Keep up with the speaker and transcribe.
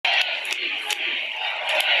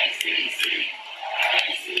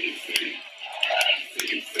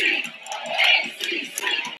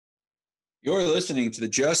You're listening to the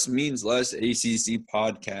Just Means Less ACC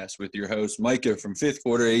podcast with your host, Micah from Fifth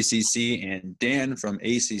Quarter ACC and Dan from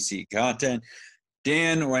ACC Content.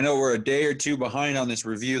 Dan, I know we're a day or two behind on this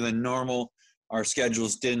review than normal. Our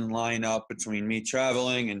schedules didn't line up between me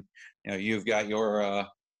traveling and you've got your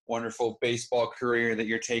wonderful baseball career that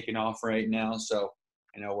you're taking off right now. So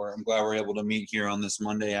I'm glad we're able to meet here on this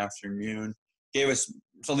Monday afternoon.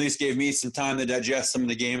 At least gave me some time to digest some of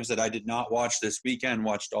the games that I did not watch this weekend.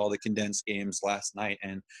 Watched all the condensed games last night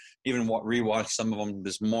and even rewatched some of them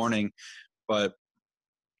this morning. But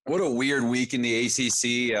what a weird week in the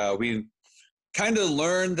ACC. We kind of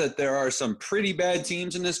learned that there are some pretty bad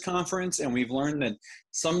teams in this conference, and we've learned that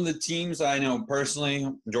some of the teams I know personally,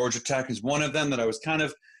 Georgia Tech is one of them that I was kind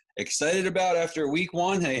of excited about after week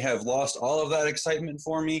one. They have lost all of that excitement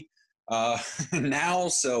for me now.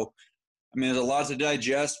 So, there's a lot to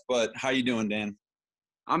digest, but how you doing, Dan?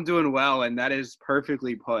 I'm doing well, and that is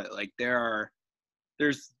perfectly put. Like,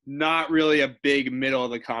 there's not really a big middle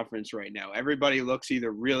of the conference right now. Everybody looks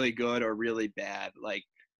either really good or really bad. Like,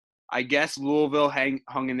 I guess Louisville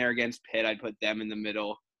hung in there against Pitt. I'd put them in the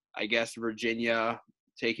middle. I guess Virginia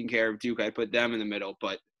taking care of Duke. I'd put them in the middle.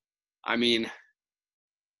 But,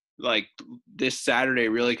 this Saturday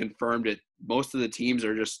really confirmed it. Most of the teams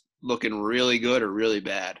are just looking really good or really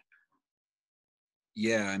bad.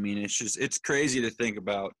 Yeah, it's crazy to think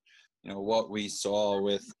about, what we saw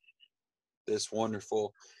with this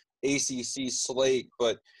wonderful ACC slate,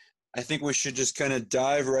 but I think we should just kind of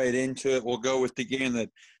dive right into it. We'll go with the game that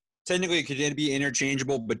technically could be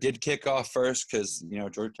interchangeable, but did kick off first because,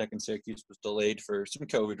 Georgia Tech and Syracuse was delayed for some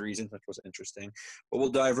COVID reasons, which was interesting. But we'll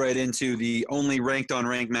dive right into the only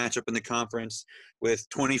ranked-on-ranked matchup in the conference with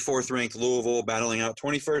 24th ranked Louisville battling out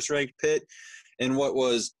 21st ranked Pitt in what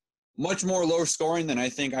was much more low scoring than I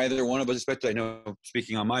think either one of us expected. I know,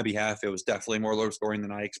 speaking on my behalf, it was definitely more low scoring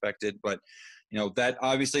than I expected, but that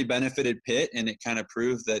obviously benefited Pitt, and it kind of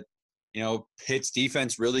proved that Pitt's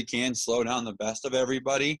defense really can slow down the best of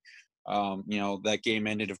everybody. That game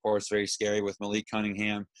ended, of course, very scary with Malik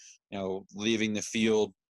Cunningham, leaving the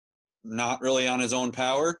field not really on his own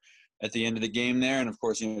power at the end of the game there, and of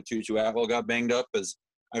course, Tutu Atwell got banged up as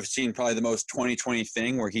I've seen probably the most 2020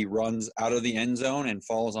 thing where he runs out of the end zone and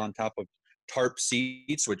falls on top of tarp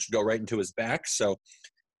seats, which go right into his back. So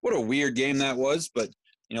what a weird game that was. But,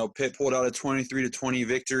 Pitt pulled out a 23-20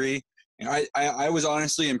 victory. I was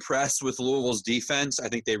honestly impressed with Louisville's defense. I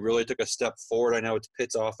think they really took a step forward. I know it's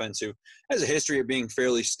Pitt's offense who has a history of being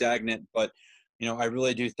fairly stagnant, but, I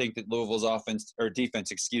really do think that Louisville's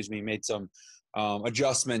defense, made some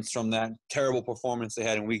adjustments from that terrible performance they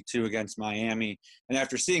had in week 2 against Miami. And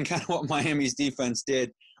after seeing kind of what Miami's offense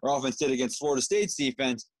did against Florida State's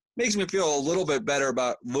defense, makes me feel a little bit better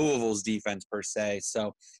about Louisville's defense per se.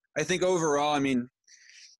 So I think overall,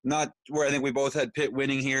 not where I think we both had Pitt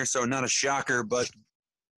winning here, so not a shocker, but,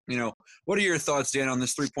 what are your thoughts, Dan, on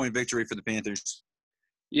this 3-point victory for the Panthers?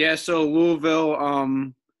 Yeah, so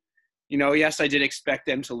Louisville, yes, I did expect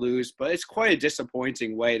them to lose, but it's quite a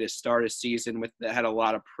disappointing way to start a season that had a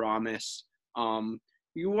lot of promise.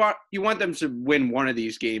 You want them to win one of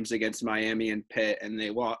these games against Miami and Pitt, and they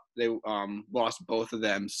lost both of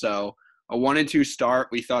them. So a 1-2 start,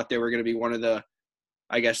 we thought they were going to be one of the,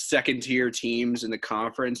 second-tier teams in the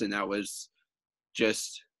conference, and that was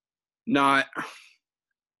just not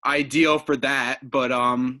ideal for that. But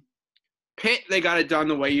Pitt, they got it done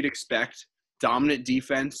the way you'd expect. Dominant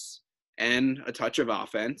defense and a touch of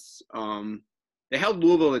offense. They held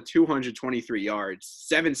Louisville at 223 yards,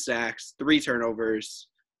 7 sacks, 3 turnovers.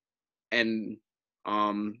 And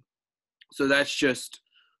so that's just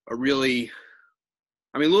a really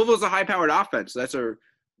 – Louisville's a high-powered offense. So that's a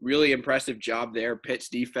really impressive job there. Pitt's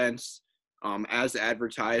defense, as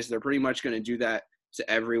advertised, they're pretty much going to do that to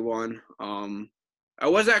everyone. I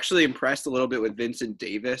was actually impressed a little bit with Vincent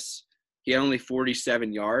Davis. He had only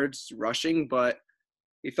 47 yards rushing, but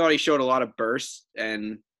he thought he showed a lot of burst,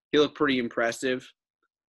 and he looked pretty impressive.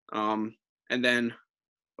 And then,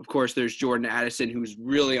 of course, there's Jordan Addison, who's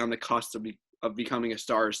really on the cusp of becoming a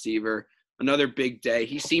star receiver. Another big day.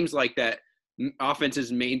 He seems like that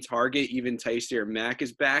offense's main target. Even Tysier Mack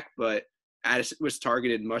is back, but Addison was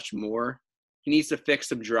targeted much more. He needs to fix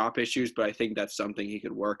some drop issues, but I think that's something he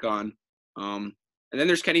could work on. And then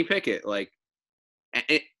there's Kenny Pickett.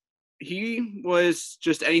 He was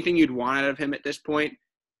just anything you'd want out of him at this point.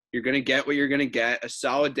 You're going to get what you're going to get. A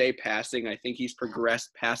solid day passing. I think he's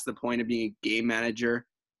progressed past the point of being a game manager.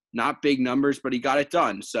 Not big numbers, but he got it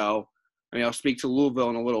done. So, I'll speak to Louisville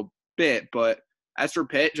in a little bit. But as for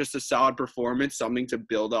Pitt, just a solid performance, something to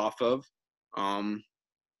build off of.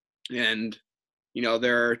 And,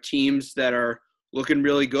 there are teams that are looking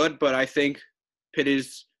really good, but I think Pitt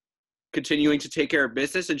is continuing to take care of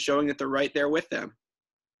business and showing that they're right there with them.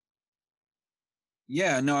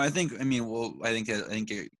 Yeah, no, I think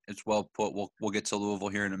it's well put. We'll get to Louisville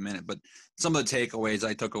here in a minute, but some of the takeaways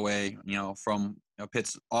I took away, from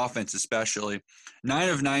Pitt's offense, especially 9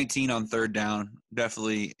 of 19 on third down,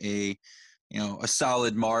 definitely a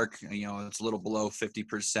solid mark. It's a little below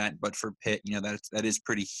 50%, but for Pitt, that is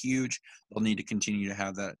pretty huge. They'll need to continue to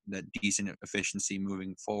have that decent efficiency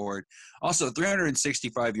moving forward. Also,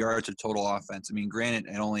 365 yards of total offense. I mean, granted,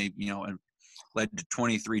 it only led to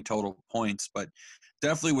 23 total points, but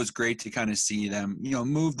definitely was great to kind of see them,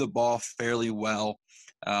 move the ball fairly well.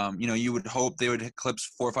 You would hope they would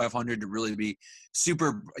eclipse 400 or 500 to really be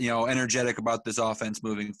super, energetic about this offense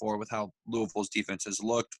moving forward with how Louisville's defense has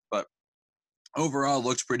looked. But overall,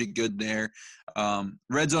 looks pretty good there.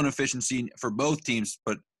 Red zone efficiency for both teams,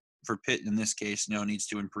 but for Pitt in this case, needs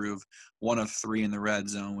to improve. 1 of 3 in the red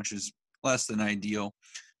zone, which is less than ideal.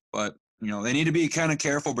 But they need to be kind of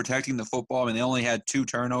careful protecting the football. I mean, they only had 2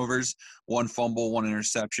 turnovers, 1 fumble, 1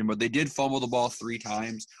 interception, but they did fumble the ball 3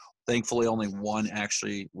 times. Thankfully, only 1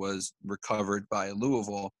 actually was recovered by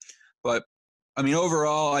Louisville. But, I mean,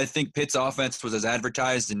 overall, I think Pitt's offense was as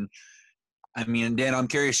advertised. And, I mean, Dan, I'm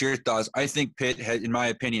curious your thoughts. I think Pitt, in my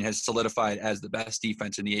opinion, has solidified as the best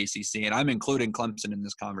defense in the ACC, and I'm including Clemson in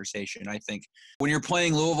this conversation. I think when you're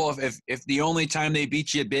playing Louisville, if the only time they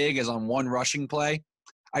beat you big is on 1 rushing play,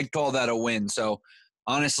 I'd call that a win. So,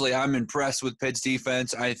 honestly, I'm impressed with Pitt's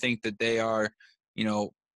defense. I think that they are,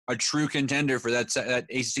 a true contender for that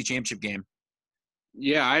ACC championship game.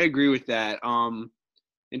 Yeah, I agree with that.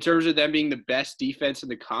 In terms of them being the best defense in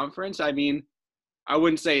the conference, I mean, I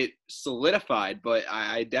wouldn't say it solidified, but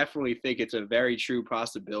I definitely think it's a very true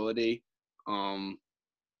possibility.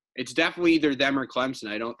 It's definitely either them or Clemson.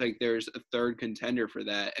 I don't think there's a third contender for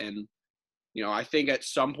that. And, I think at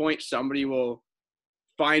some point somebody will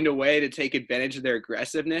find a way to take advantage of their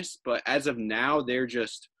aggressiveness, but as of now, they're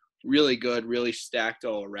just really good, really stacked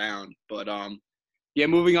all around. But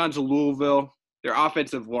moving on to Louisville, their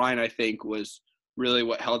offensive line, I think, was really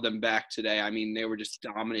what held them back today. I mean, they were just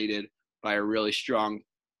dominated by a really strong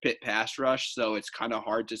Pitt pass rush, so it's kind of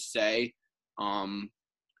hard to say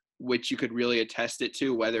which you could really attest it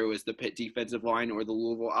to, whether it was the Pitt defensive line or the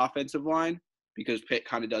Louisville offensive line, because Pitt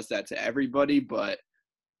kind of does that to everybody. But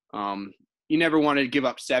you never wanted to give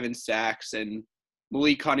up 7 sacks. And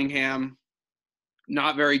Malik Cunningham,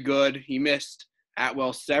 not very good. He missed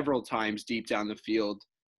Atwell several times deep down the field.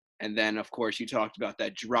 And then, of course, you talked about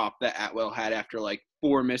that drop that Atwell had after like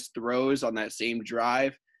 4 missed throws on that same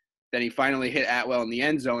drive. Then he finally hit Atwell in the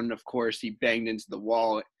end zone. And, of course, he banged into the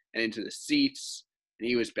wall and into the seats. And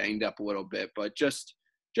he was banged up a little bit. But just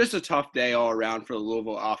a tough day all around for the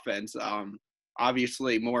Louisville offense.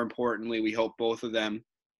 Obviously, more importantly, we hope both of them,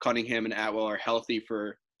 Cunningham and Atwell, are healthy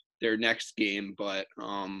for their next game. But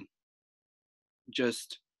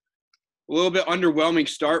just a little bit underwhelming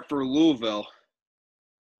start for Louisville.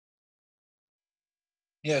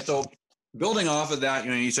 Yeah, so building off of that,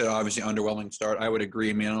 you said obviously underwhelming start. I would agree.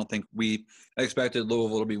 I mean, I don't think we expected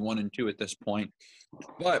Louisville to be 1-2 at this point.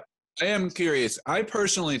 But I am curious. I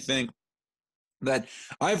personally think that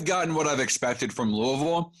I've gotten what I've expected from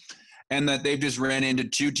Louisville, and that they've just ran into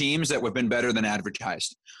 2 teams that have been better than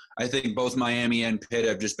advertised. I think both Miami and Pitt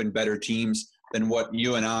have just been better teams than what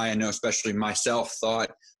you and I know, especially myself,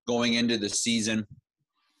 thought going into the season.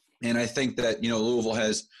 And I think that, Louisville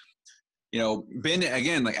has, been,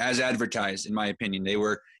 again, like as advertised, in my opinion. They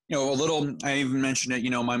were, a little, I even mentioned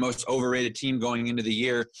it, my most overrated team going into the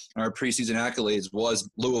year, our preseason accolades, was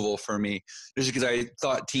Louisville for me, just because I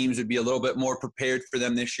thought teams would be a little bit more prepared for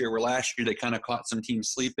them this year, where last year they kind of caught some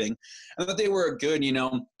teams sleeping. And that they were a good,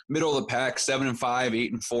 middle of the pack, 7-5,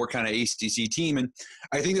 8-4 kind of ACC team. And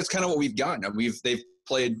I think that's kind of what we've gotten. They've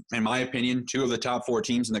played, in my opinion, 2 of the top 4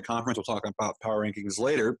 teams in the conference. We'll talk about power rankings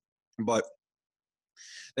later, but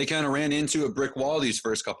they kind of ran into a brick wall these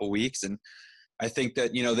first couple of weeks. And I think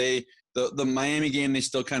that, the Miami game, they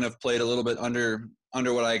still kind of played a little bit under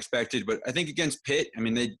what I expected. But I think against Pitt, I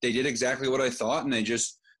mean, they did exactly what I thought, and they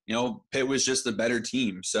just, Pitt was just the better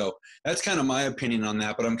team. So that's kind of my opinion on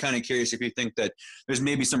that. But I'm kind of curious if you think that there's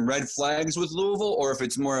maybe some red flags with Louisville, or if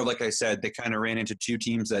it's more of, like I said, they kind of ran into 2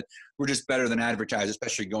 teams that were just better than advertised,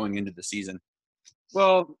 especially going into the season.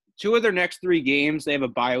 Well, 2 of their next 3 games, they have a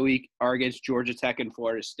bye week, are against Georgia Tech and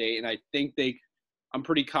Florida State. And I think I'm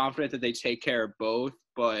pretty confident that they take care of both.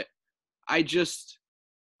 But yes,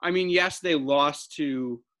 they lost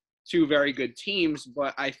to 2 very good teams,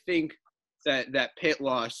 but I think that Pitt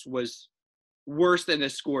loss was worse than the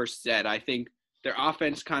score said. I think their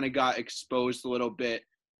offense kind of got exposed a little bit.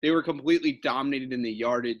 they were completely dominated in the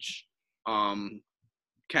yardage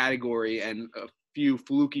category, and a few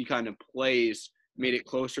fluky kind of plays made it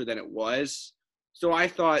closer than it was. So I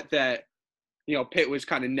thought that, Pitt was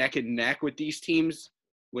kind of neck and neck with these teams,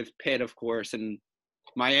 with Pitt, of course, and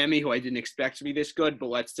Miami, who I didn't expect to be this good, but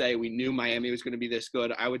let's say we knew Miami was going to be this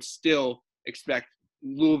good. I would still expect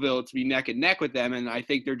Louisville to be neck and neck with them, and I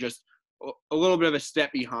think they're just a little bit of a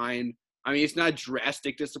step behind. I mean, it's not a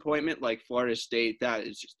drastic disappointment like Florida State. That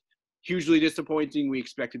is just hugely disappointing. We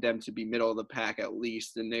expected them to be middle of the pack at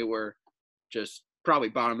least, and they were just probably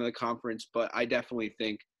bottom of the conference. But I definitely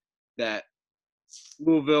think that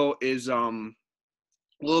Louisville is a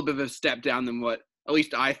little bit of a step down than what at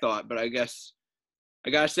least I thought. But I guess I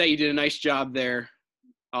gotta say you did a nice job there,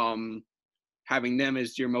 having them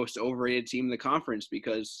as your most overrated team in the conference,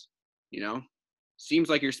 because seems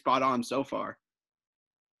like you're spot on so far.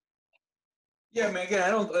 Yeah, man. Again,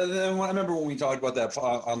 I remember when we talked about that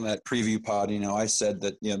on that preview pod. I said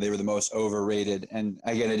that they were the most overrated, and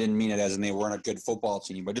again, I didn't mean it as in they weren't a good football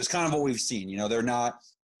team, but just kind of what we've seen. They're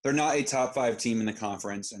not a top 5 team in the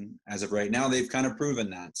conference, and as of right now, they've kind of proven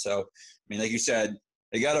that. So, I mean, like you said,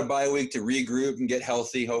 they got a bye week to regroup and get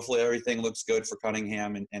healthy. Hopefully, everything looks good for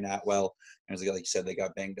Cunningham and Atwell. And like you said, they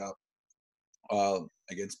got banged up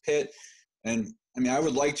against Pitt. And, I mean, I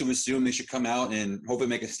would like to assume they should come out and hopefully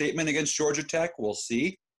make a statement against Georgia Tech. We'll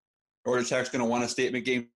see. Georgia Tech's going to want a statement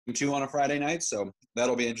game 2 on a Friday night, so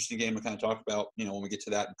that'll be an interesting game to kind of talk about, when we get to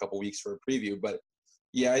that in a couple weeks for a preview. But,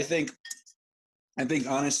 yeah, I think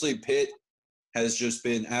honestly Pitt has just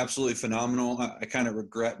been absolutely phenomenal. I kind of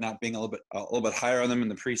regret not being a little bit higher on them in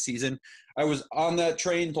the preseason. I was on that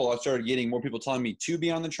train until I started getting more people telling me to be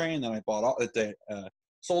on the train. Then I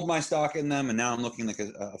sold my stock in them, and now I'm looking like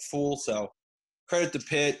a fool. So credit to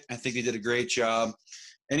Pitt. I think they did a great job.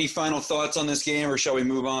 Any final thoughts on this game, or shall we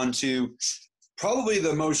move on to probably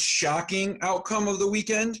the most shocking outcome of the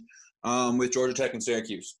weekend with Georgia Tech and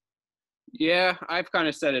Syracuse? Yeah, I've kind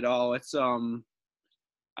of said it all. It's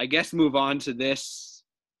I guess move on to this.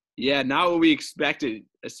 Yeah, not what we expected,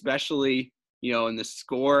 especially, in the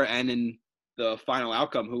score and in the final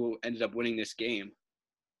outcome, who ended up winning this game.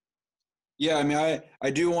 Yeah, I mean, I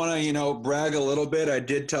do want to, brag a little bit. I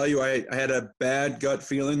did tell you I had a bad gut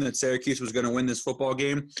feeling that Syracuse was going to win this football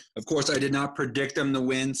game. Of course, I did not predict them to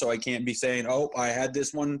win, so I can't be saying, oh, I had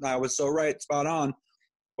this one. I was so right, spot on.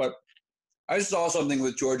 But I saw something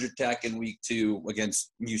with Georgia Tech in week 2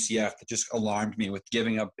 against UCF that just alarmed me with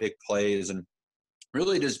giving up big plays and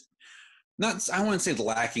really just I wouldn't say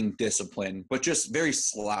lacking discipline, but just very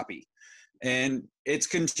sloppy. And it's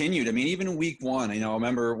continued. I mean, even in week 1, I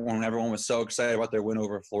remember when everyone was so excited about their win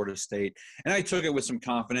over Florida State. And I took it with some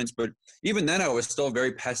confidence, but even then I was still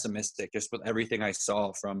very pessimistic just with everything I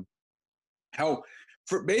saw from how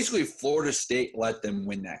basically Florida State let them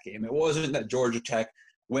win that game. It wasn't that Georgia Tech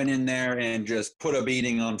went in there and just put a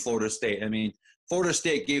beating on Florida State. I mean, Florida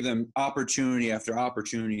State gave them opportunity after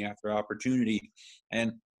opportunity after opportunity.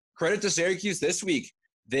 And credit to Syracuse this week.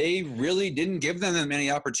 They really didn't give them that many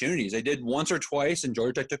opportunities. They did once or twice, and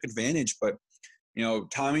Georgia Tech took advantage. But,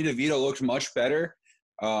 Tommy DeVito looks much better.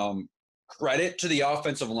 Credit to the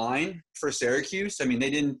offensive line for Syracuse. I mean,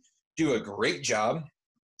 they didn't do a great job,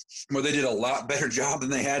 but they did a lot better job than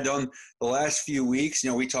they had done the last few weeks.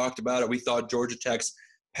 We talked about it. We thought Georgia Tech's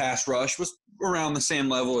pass rush was around the same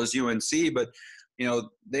level as UNC, but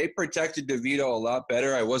they protected DeVito a lot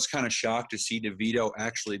better. I was kind of shocked to see DeVito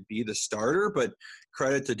actually be the starter, but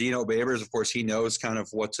credit to Dino Babers. Of course, he knows kind of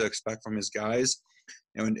what to expect from his guys.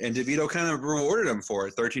 And DeVito kind of rewarded him for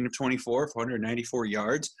it. 13 of 24 for 194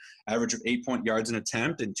 yards, average of 8 yards an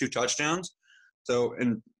attempt and 2 touchdowns. So,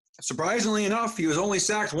 and surprisingly enough, he was only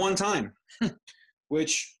sacked 1 time,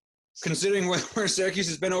 which, considering where Syracuse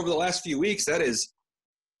has been over the last few weeks, that is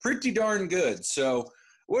pretty darn good. So,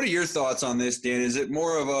 what are your thoughts on this, Dan? Is it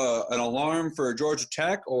more of an alarm for Georgia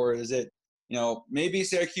Tech, or is it, maybe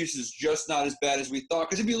Syracuse is just not as bad as we thought?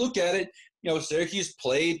 Because if you look at it, Syracuse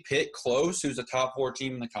played Pitt close, who's a top 4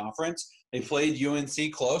 team in the conference. They played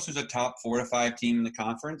UNC close, who's a top 4 to 5 team in the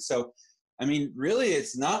conference. So, I mean, really,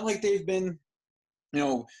 it's not like they've been,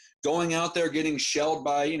 going out there getting shelled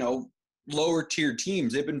by, lower tier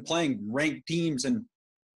teams. They've been playing ranked teams and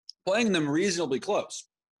playing them reasonably close.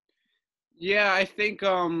 Yeah, I think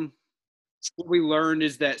what we learned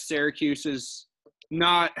is that Syracuse is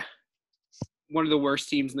not one of the worst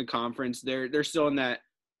teams in the conference. They're still in that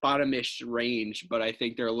bottom-ish range, but I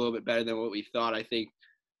think they're a little bit better than what we thought. I think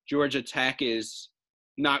Georgia Tech is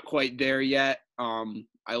not quite there yet.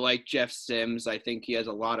 I like Jeff Sims. I think he has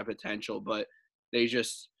a lot of potential, but they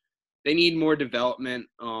need more development.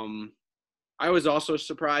 I was also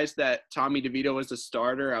surprised that Tommy DeVito was the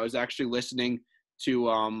starter. I was actually listening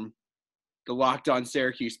to the Locked On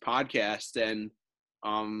Syracuse podcast, and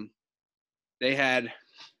they had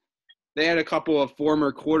a couple of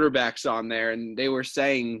former quarterbacks on there, and they were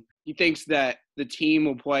saying he thinks that the team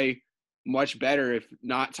will play much better if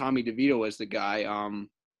not Tommy DeVito was the guy.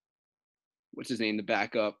 What's his name? The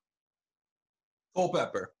backup.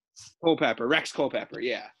 Culpepper. Rex Culpepper.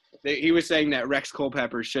 Yeah, he was saying that Rex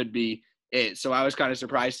Culpepper should be it. So I was kind of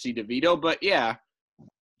surprised to see DeVito, but yeah,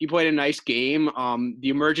 he played a nice game. The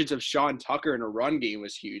emergence of Sean Tucker in a run game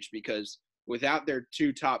was huge because without their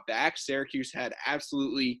two top backs, Syracuse had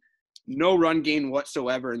absolutely no run game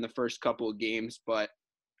whatsoever in the first couple of games, but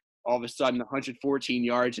all of a sudden 114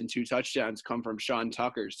 yards and 2 touchdowns come from Sean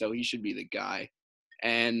Tucker, so he should be the guy.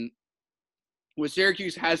 And what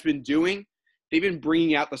Syracuse has been doing, they've been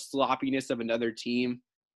bringing out the sloppiness of another team.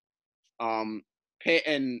 Pitt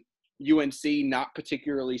and UNC, not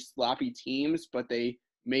particularly sloppy teams, but they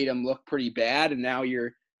made them look pretty bad, and now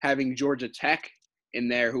you're having Georgia Tech in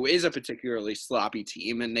there, who is a particularly sloppy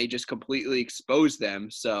team, and they just completely exposed them.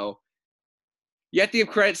 So you have to give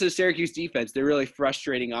credit to the Syracuse defense. They're really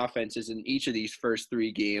frustrating offenses in each of these first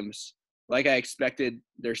 3 games. Like I expected,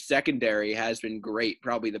 their secondary has been great,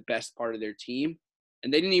 probably the best part of their team.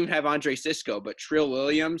 And they didn't even have Andre Cisco, but Trill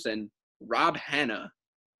Williams and Rob Hanna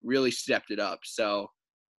really stepped it up. So,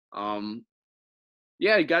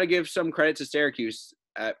 yeah, you got to give some credit to Syracuse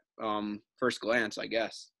at first glance, I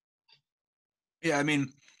guess. Yeah, I mean,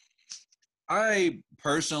 I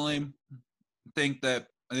personally think that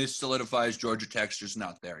this solidifies Georgia Tech's just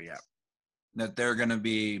not there yet. That they're going to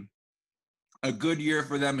be a good year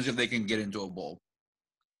for them is if they can get into a bowl.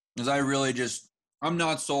 Because I'm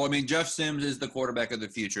not sold. I mean, Jeff Sims is the quarterback of the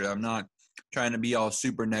future. I'm not trying to be all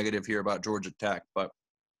super negative here about Georgia Tech, but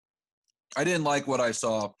I didn't like what I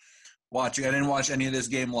saw watching. I didn't watch any of this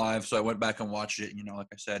game live, so I went back and watched it, like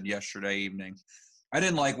I said, yesterday evening. I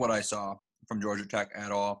didn't like what I saw from Georgia Tech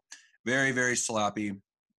at all. Very, very sloppy.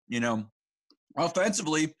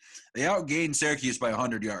 Offensively, they outgained Syracuse by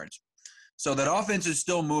 100 yards. So that offense is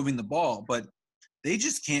still moving the ball, but they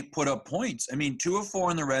just can't put up points. I mean, 2 of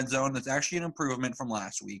 4 in the red zone. That's actually an improvement from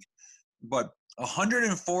last week. But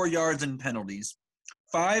 104 yards in penalties,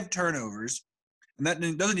 5 turnovers, and that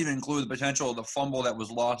doesn't even include the potential of the fumble that was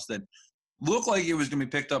lost that looked like it was going to be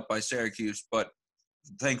picked up by Syracuse, but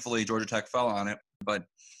thankfully Georgia Tech fell on it. But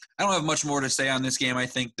I don't have much more to say on this game. I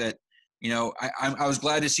think that, I was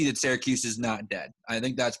glad to see that Syracuse is not dead. I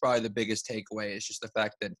think that's probably the biggest takeaway. It's just the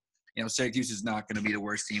fact that, Syracuse is not going to be the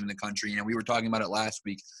worst team in the country. We were talking about it last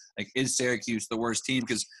week. Like, is Syracuse the worst team?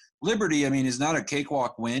 Because Liberty, is not a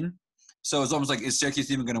cakewalk win. So it's almost like, is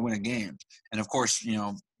Syracuse even going to win a game? And, of course,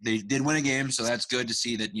 they did win a game, so that's good to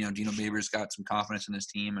see that, Dino Babers got some confidence in this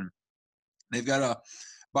team. And they've got a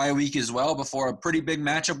bye week as well before a pretty big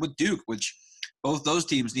matchup with Duke, which both those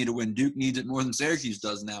teams need to win. Duke needs it more than Syracuse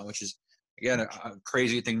does now, which is, again, a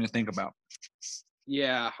crazy thing to think about.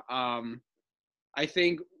 Yeah, I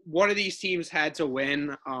think one of these teams had to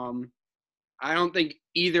win. I don't think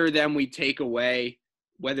either of them we take away,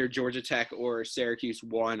 whether Georgia Tech or Syracuse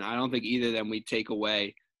won. I don't think either of them we take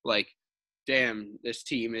away, like, damn, this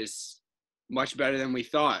team is much better than we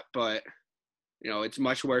thought. But, it's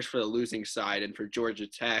much worse for the losing side. And for Georgia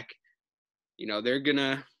Tech, they're going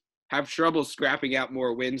to have trouble scrapping out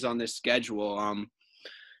more wins on this schedule.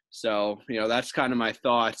 So, that's kind of my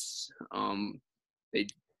thoughts. They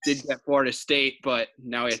did get Florida State, but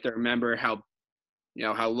now we have to remember how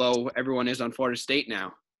low everyone is on Florida State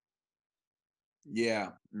now. Yeah,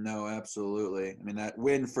 no, absolutely. I mean, that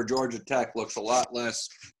win for Georgia Tech looks a lot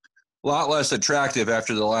less attractive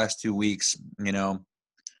after the last 2 weeks,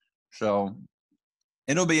 So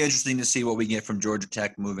it'll be interesting to see what we get from Georgia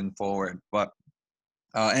Tech moving forward. But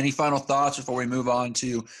any final thoughts before we move on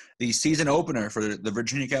to the season opener for the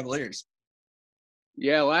Virginia Cavaliers?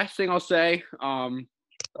 Yeah, last thing I'll say,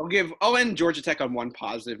 I'll end Georgia Tech on one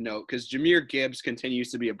positive note because Jahmyr Gibbs continues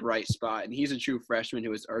to be a bright spot, and he's a true freshman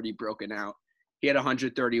who has already broken out. He had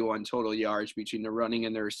 131 total yards between the running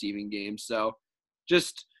and the receiving game. So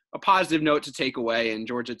just a positive note to take away. In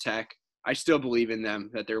Georgia Tech, I still believe in them,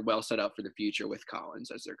 that they're well set up for the future with Collins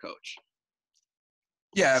as their coach.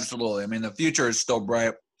 Yeah, absolutely. I mean, the future is still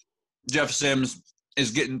bright. Jeff Sims is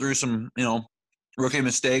getting through some, rookie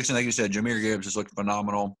mistakes. And like you said, Jahmyr Gibbs has looked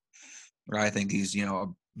phenomenal. I think he's, a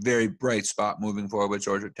very bright spot moving forward with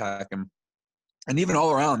Georgia Tech. And even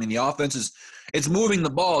all around, I mean, the offense it's moving the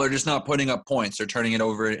ball. They're just not putting up points. They're turning it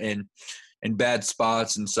over in bad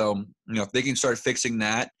spots. And so, if they can start fixing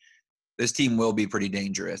that, this team will be pretty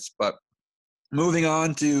dangerous. But moving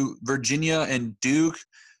on to Virginia and Duke,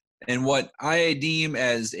 and what I deem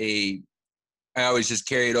as I always just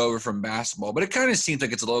carry it over from basketball, but it kind of seems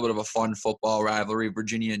like it's a little bit of a fun football rivalry.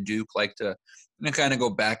 Virginia and Duke like to kind of go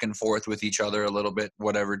back and forth with each other a little bit,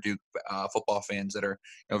 whatever Duke football fans that are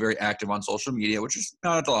very active on social media, which is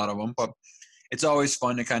not a lot of them, but it's always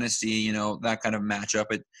fun to kind of see, that kind of matchup.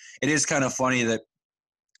 It is kind of funny that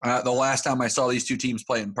the last time I saw these two teams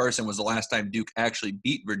play in person was the last time Duke actually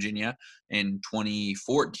beat Virginia in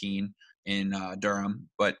 2014 in Durham.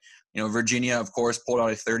 But Virginia, of course, pulled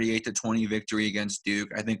out a 38-20 victory against Duke.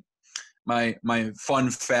 I think my fun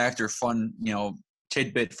fact or fun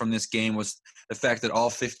tidbit from this game was the fact that all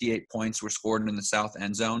 58 points were scored in the south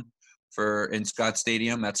end zone in Scott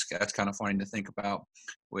Stadium. That's kind of funny to think about,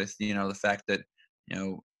 with the fact that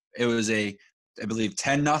it was I believe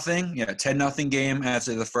 10-0. Yeah, 10-0 game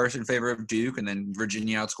after the first in favor of Duke, and then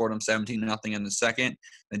Virginia outscored them 17-0 in the second.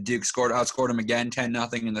 Then Duke outscored them again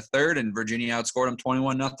 10-0 in the third, and Virginia outscored them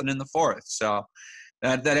 21-0 in the fourth. So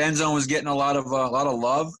that end zone was getting a lot of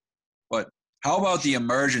love. But how about the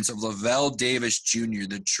emergence of Lavelle Davis Jr.,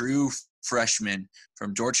 the true freshman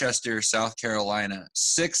from Dorchester, South Carolina,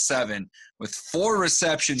 6'7", with 4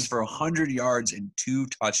 receptions for 100 yards and 2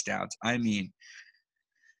 touchdowns. I mean,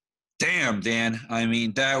 damn, Dan. I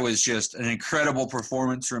mean, that was just an incredible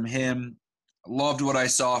performance from him. Loved what I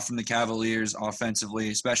saw from the Cavaliers offensively,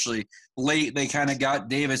 especially late. They kind of got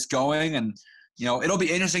Davis going, and it'll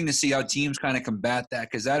be interesting to see how teams kind of combat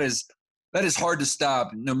that, because that is hard to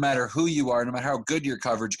stop no matter who you are, no matter how good your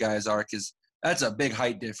coverage guys are, because that's a big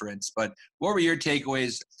height difference. But what were your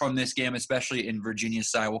takeaways from this game, especially in Virginia's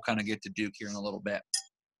side? We'll kind of get to Duke here in a little bit.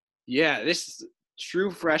 Yeah, this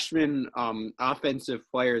true freshman offensive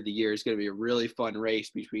player of the year is going to be a really fun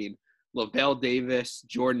race between Lavelle Davis,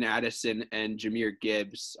 Jordan Addison, and Jahmyr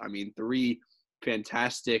Gibbs. I mean, 3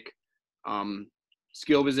 fantastic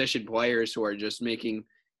skill position players who are just making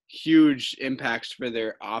huge impacts for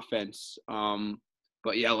their offense.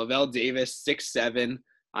 But yeah, Lavelle Davis, 6'7".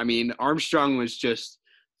 I mean, Armstrong was just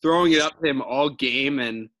throwing it up to him all game,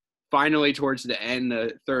 and finally towards the end,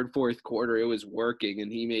 the third, fourth quarter, it was working,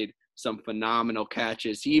 and he made some phenomenal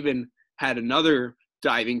catches. He even had another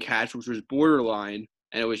diving catch, which was borderline,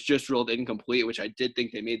 and it was just ruled incomplete, which I did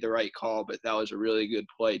think they made the right call, but that was a really good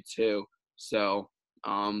play too. So,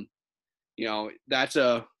 that's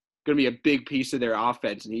going to be a big piece of their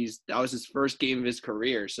offense, and that was his first game of his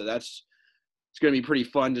career. So it's going to be pretty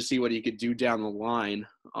fun to see what he could do down the line.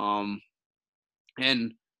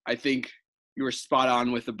 And I think you were spot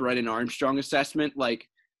on with the Brennan Armstrong assessment. Like,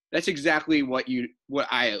 that's exactly what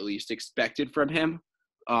I at least expected from him.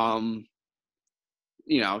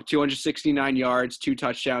 269 yards, 2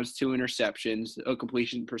 touchdowns, 2 interceptions, a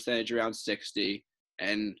completion percentage around 60,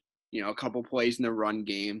 and a couple plays in the run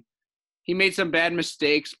game. He made some bad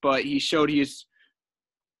mistakes, but he showed he is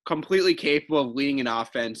completely capable of leading an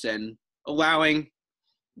offense and allowing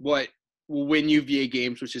what will win UVA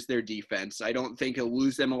games, which is their defense. I don't think he'll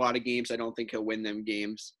lose them a lot of games. I don't think he'll win them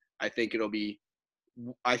games. I think it'll be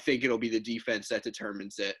the defense that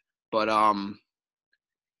determines it. But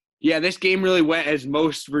yeah, this game really went as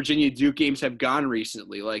most Virginia Duke games have gone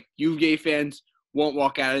recently. Like, UVA fans won't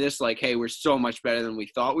walk out of this like, hey, we're so much better than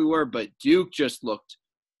we thought we were, but Duke just looked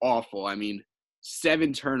awful. I mean,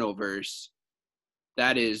 7 turnovers.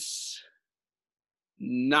 That is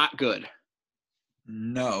not good.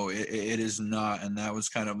 No, it is not, and that was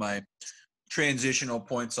kind of my transitional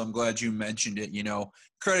point, so I'm glad you mentioned it.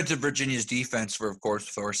 Credit to Virginia's defense for, of course,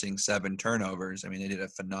 forcing 7 turnovers. I mean, they did a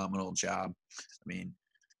phenomenal job.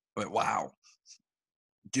 But wow,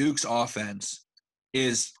 Duke's offense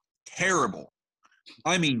is terrible.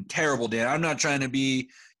 I mean, terrible, Dan. I'm not trying to be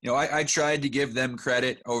I tried to give them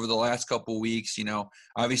credit over the last couple of weeks.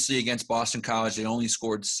 Obviously against Boston College, they only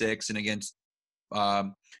scored 6, and against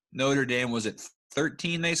Notre Dame, was it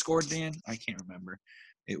 13 they scored, Dan? I can't remember.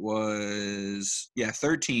 It was,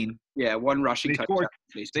 13. Yeah, 1 rushing touchdown.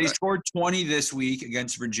 They scored 20 this week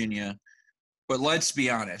against Virginia. But let's be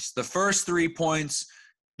honest, the first 3 points,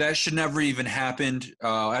 that should never even happened.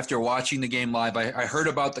 After watching the game live, I heard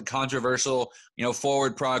about the controversial,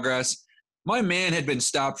 forward progress. My man had been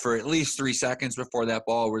stopped for at least 3 seconds before that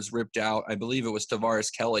ball was ripped out. I believe it was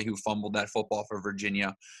Tavares Kelly who fumbled that football for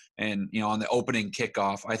Virginia. And, on the opening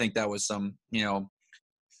kickoff, I think that was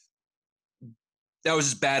that was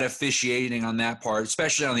just bad officiating on that part,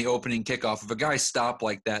 especially on the opening kickoff. If a guy stopped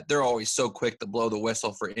like that, they're always so quick to blow the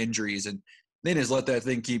whistle for injuries, and they just let that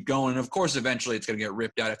thing keep going. And, of course, eventually it's going to get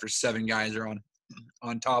ripped out after 7 guys are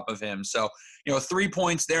on top of him. So, 3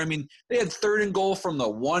 points there. I mean, they had 3rd and goal from the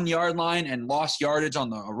 1-yard line and lost yardage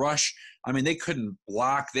on the rush. I mean, they couldn't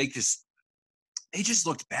block. They just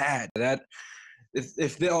looked bad.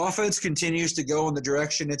 if the offense continues to go in the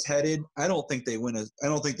direction it's headed, I don't think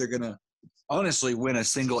they're gonna honestly win a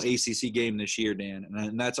single ACC game this year, Dan.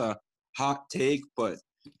 And that's a hot take, but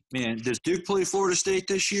man, does Duke play Florida State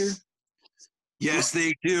this year? Yes,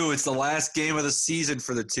 they do. It's the last game of the season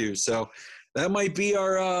for the two, so that might be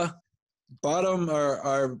our bottom,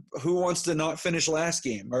 our who wants to not finish last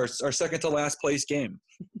game, our second to last place game.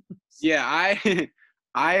 Yeah,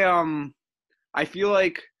 I feel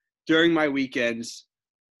like during my weekends,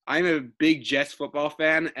 I'm a big Jets football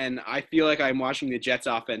fan, and I feel like I'm watching the Jets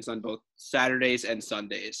offense on both Saturdays and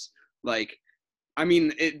Sundays. Like, I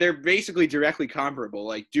mean, they're basically directly comparable.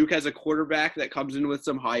 Like, Duke has a quarterback that comes in with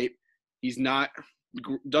some hype. He's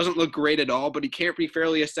doesn't look great at all, but he can't be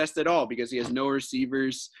fairly assessed at all because he has no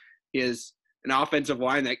receivers. He has an offensive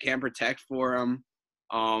line that can protect for him.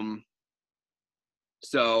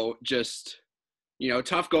 So just,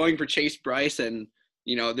 tough going for Chase Bryce. And,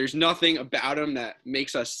 there's nothing about him that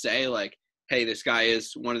makes us say, like, hey, this guy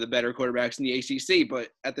is one of the better quarterbacks in the ACC. But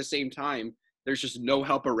at the same time, there's just no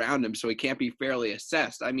help around him, so he can't be fairly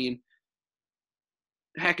assessed. I mean,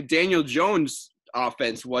 heck, Daniel Jones'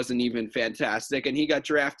 offense wasn't even fantastic, and he got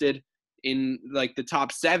drafted in, like, the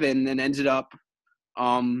top 7 and ended up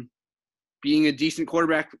being a decent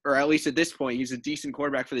quarterback, or at least at this point, he's a decent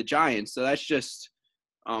quarterback for the Giants. So that's just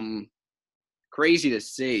crazy to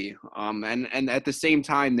see. And at the same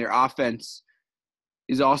time, their offense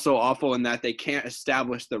is also awful in that they can't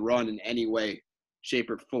establish the run in any way, shape,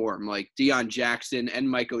 or form. Like Deion Jackson and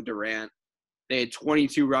Michael Durant, they had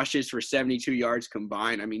 22 rushes for 72 yards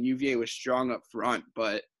combined. I mean, UVA was strong up front,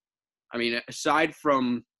 but, I mean, aside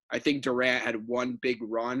from, I think Durant had one big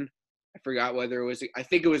run. I forgot whether I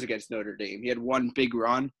think it was against Notre Dame. He had one big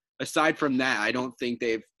run. Aside from that, I don't think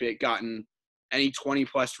they've gotten any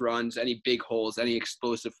 20-plus runs, any big holes, any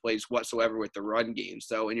explosive plays whatsoever with the run game.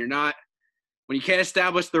 So when you can't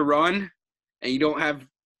establish the run and you don't have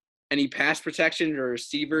any pass protection or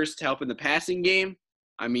receivers to help in the passing game,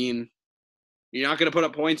 I mean, you're not going to put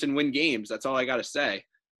up points and win games. That's all I got to say.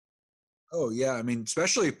 Oh, yeah. I mean,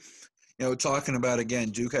 especially, talking about,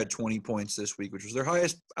 again, Duke had 20 points this week, which was their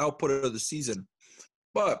highest output of the season.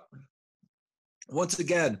 But once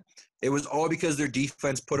again, it was all because their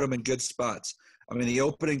defense put them in good spots. I mean, the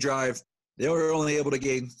opening drive, they were only able to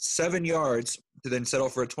gain 7 yards to then settle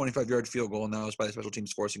for a 25-yard field goal, and that was by the special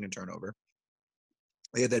teams forcing a turnover.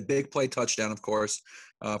 They had that big play touchdown, of course,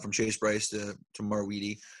 from Chase Bryce to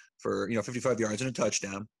Marweedy for 55 yards and a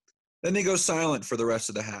touchdown. Then they go silent for the rest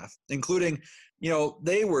of the half, including,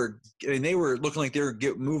 they were looking like they were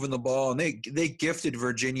moving the ball, and they gifted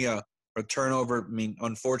Virginia a turnover. I mean,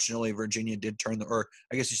 unfortunately, Virginia did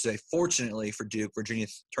fortunately for Duke, Virginia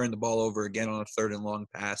turned the ball over again on a 3rd and long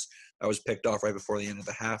pass that was picked off right before the end of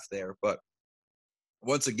the half there. But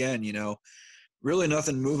once again, really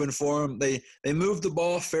nothing moving for them. They moved the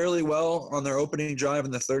ball fairly well on their opening drive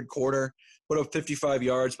in the 3rd quarter, put up 55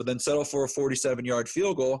 yards, but then settled for a 47-yard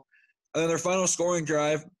field goal. And then their final scoring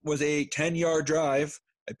drive was a 10-yard drive,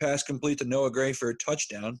 a pass complete to Noah Gray for a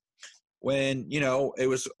touchdown, when, it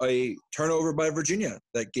was a turnover by Virginia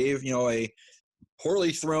that gave, a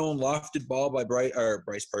poorly thrown, lofted ball by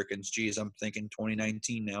Bryce Perkins. Geez, I'm thinking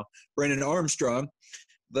 2019 now. Brandon Armstrong,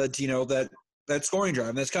 that scoring drive.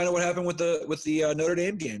 And that's kind of what happened with the Notre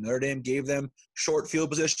Dame game. Notre Dame gave them short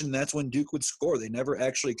field position, and that's when Duke would score. They never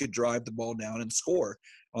actually could drive the ball down and score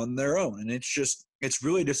on their own. And it's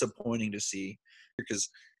really disappointing to see because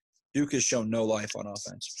Duke has shown no life on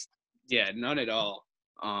offense. Yeah, none at all.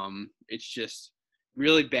 It's just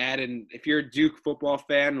really bad. And if you're a Duke football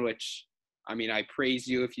fan, which, I mean, I praise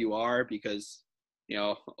you if you are, because,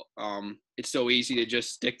 it's so easy to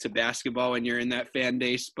just stick to basketball when you're in that fan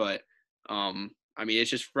base. But, I mean,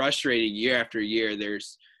 it's just frustrating year after year.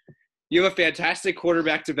 You have a fantastic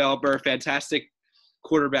quarterback developer, fantastic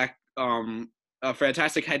quarterback, a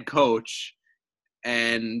fantastic head coach,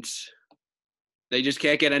 and they just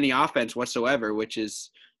can't get any offense whatsoever, which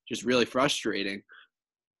is just really frustrating.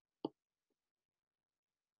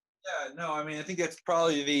 Yeah, no, I mean, I think that's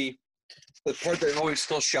probably the part that always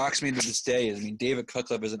still shocks me to this day is, I mean, David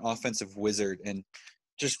Cutcliffe is an offensive wizard, and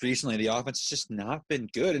just recently the offense has just not been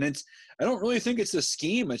good. And I don't really think it's the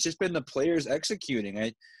scheme. It's just been the players executing.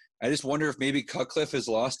 I just wonder if maybe Cutcliffe has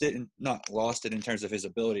lost it, and not lost it in terms of his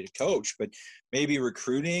ability to coach, but maybe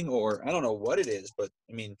recruiting, or I don't know what it is. But,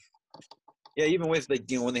 I mean, yeah, even with,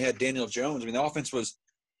 when they had Daniel Jones, I mean, the offense was,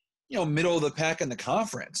 middle of the pack in the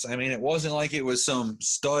conference. I mean, it wasn't like it was some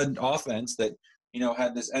stud offense that,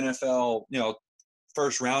 had this NFL,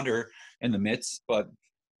 first rounder in the midst. But,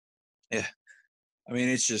 yeah, I mean,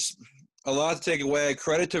 it's just a lot to take away.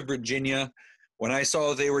 Credit to Virginia. when I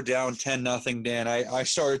saw they were down 10-0, Dan, I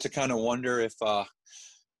started to kind of wonder if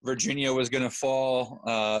Virginia was going to fall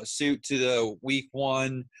suit to the week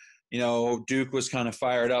one. Duke was kind of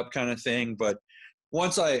fired up kind of thing. But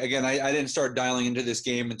once I didn't start dialing into this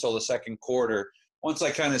game until the second quarter. Once I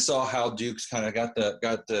kind of saw how Duke's kind of got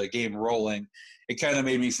the game rolling, it kind of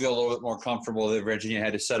made me feel a little bit more comfortable that Virginia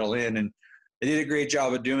had to settle in. And they did a great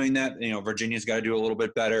job of doing that. Virginia's got to do a little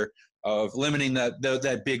bit better of limiting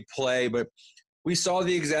that big play. But we saw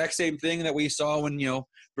the exact same thing that we saw when,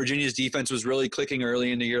 Virginia's defense was really clicking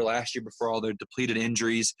early in the year last year before all their depleted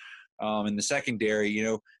injuries in the secondary.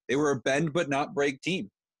 They were a bend but not break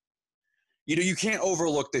team. You can't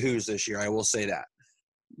overlook the Hoos this year. I will say that.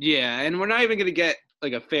 Yeah, and we're not even going to get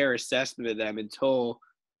like a fair assessment of them until,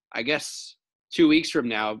 I guess, 2 weeks from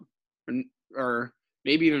now, or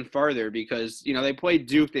maybe even farther, because they played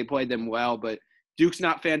Duke, they played them well, but Duke's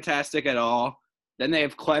not fantastic at all. Then they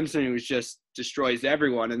have Clemson, who's just destroys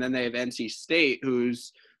everyone, and then they have NC State,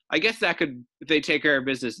 who's, I guess that could, if they take care of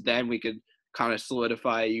business, then we could kind of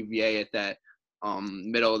solidify UVA at that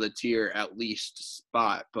middle of the tier at least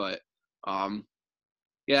spot. But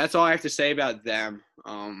yeah, that's all I have to say about them.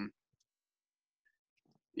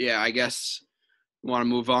 Yeah, I guess we want to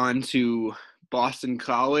move on to Boston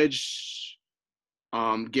College,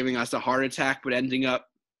 giving us a heart attack, but ending up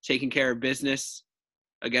taking care of business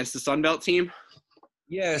against the Sun Belt team.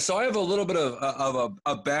 Yeah, so I have a little bit of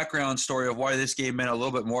a background story of why this game meant a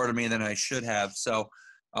little bit more to me than I should have. So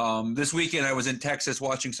this weekend I was in Texas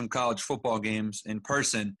watching some college football games in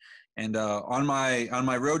person. And on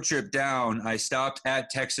my road trip down, I stopped at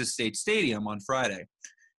Texas State Stadium on Friday.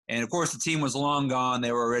 And, of course, the team was long gone.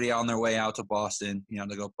 They were already on their way out to Boston,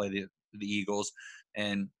 to go play the Eagles.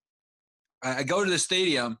 And I go to the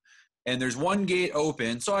stadium, and there's one gate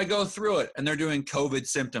open. So I go through it, and they're doing COVID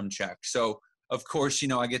symptom checks. So, of course,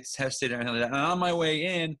 I get tested and everything like that. And on my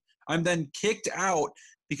way in, I'm then kicked out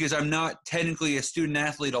because I'm not technically a student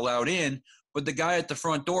athlete allowed in, but the guy at the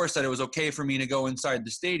front door said it was okay for me to go inside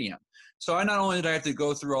the stadium. So I not only did I have to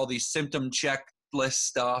go through all these symptom checklist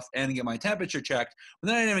stuff and get my temperature checked, but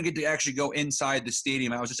then I didn't even get to actually go inside the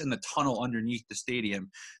stadium. I was just in the tunnel underneath the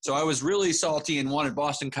stadium. So I was really salty and wanted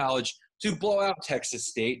Boston College to blow out Texas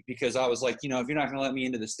State because I was like, if you're not going to let me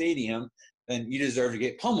into the stadium, then you deserve to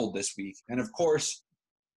get pummeled this week. And, of course,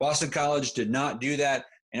 Boston College did not do that.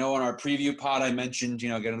 On our preview pod, I mentioned,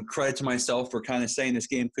 getting credit to myself for kind of saying this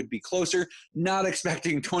game could be closer, not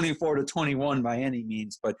expecting 24-21 by any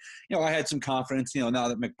means. But, I had some confidence, now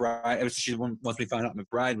that McBride, it was just once we found out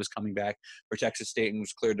McBride was coming back for Texas State and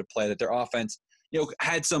was cleared to play, that their offense,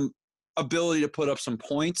 had some ability to put up some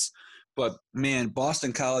points. But, man,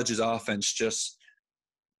 Boston College's offense just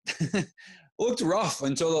looked rough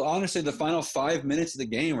until, honestly, the final 5 minutes of the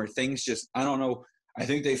game where things just, I don't know, I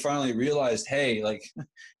think they finally realized, hey, like,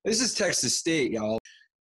 this is Texas State, y'all.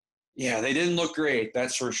 Yeah, they didn't look great,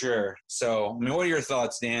 that's for sure. So, I mean, what are your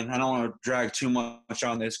thoughts, Dan? I don't want to drag too much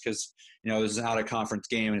on this because, this is an out-of-conference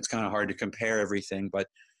game and it's kind of hard to compare everything. But,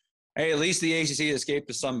 hey, at least the ACC escaped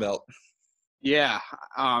the Sun Belt. Yeah,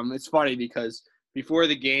 it's funny because before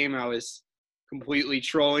the game I was completely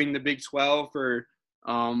trolling the Big 12 for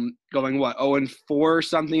going, 0-4 or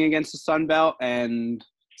something against the Sun Belt, and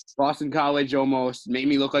Boston College almost made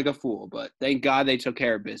me look like a fool, but thank God they took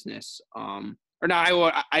care of business. Or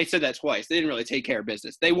no, I said that twice. They didn't really take care of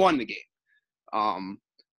business. They won the game.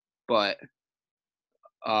 But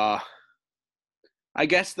I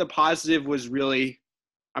guess the positive was really,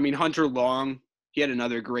 Hunter Long, he had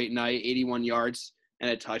another great night, 81 yards and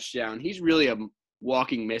a touchdown. He's really a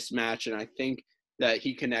walking mismatch, and I think that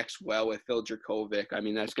he connects well with Phil Dracovic.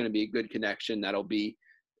 That's going to be a good connection. That'll be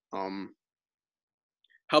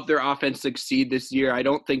help their offense succeed this year. I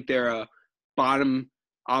don't think they're a bottom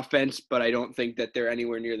offense, but I don't think that they're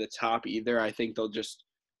anywhere near the top either. I think they'll just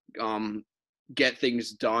get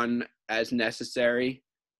things done as necessary.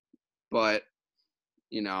 But,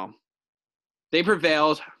 they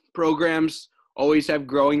prevailed. Programs always have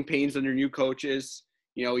growing pains under new coaches.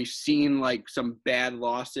 We've seen like some bad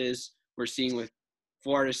losses. We're seeing with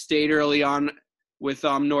Florida State early on with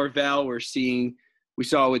Norvell. We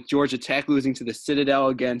saw with Georgia Tech losing to the Citadel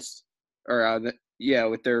with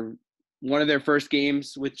their one of their first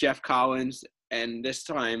games with Jeff Collins, and this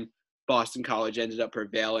time Boston College ended up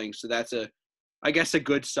prevailing. So that's I guess a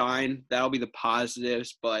good sign. That'll be the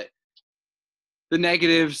positives, but the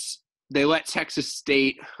negatives, they let Texas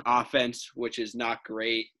State offense, which is not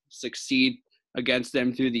great, succeed against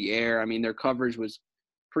them through the air. Their coverage was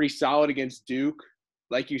pretty solid against Duke.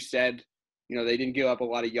 Like you said, they didn't give up a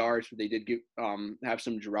lot of yards, but they did have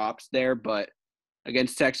some drops there. But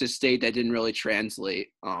against Texas State, that didn't really translate.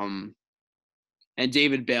 And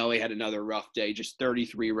David Bailey had another rough day, just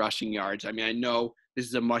 33 rushing yards. I mean, I know this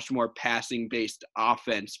is a much more passing-based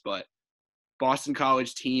offense, but Boston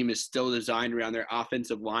College team is still designed around their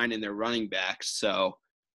offensive line and their running backs. So,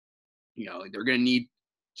 they're going to need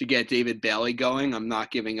to get David Bailey going. I'm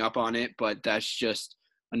not giving up on it, but that's just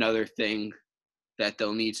another thing that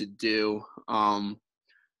they'll need to do.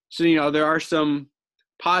 So, there are some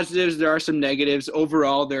positives, there are some negatives.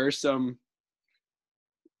 Overall, there are some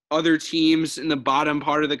other teams in the bottom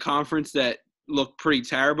part of the conference that look pretty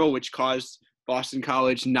terrible, which caused Boston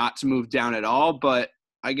College not to move down at all. But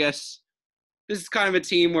I guess this is kind of a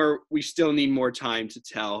team where we still need more time to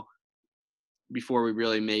tell before we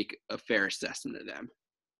really make a fair assessment of them.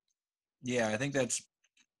 Yeah, I think that's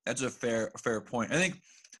a fair point. I think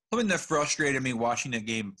something that frustrated me watching the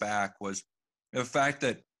game back was the fact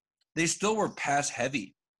that they still were pass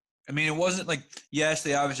heavy. I mean, it wasn't like, yes,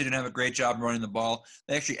 they obviously didn't have a great job running the ball.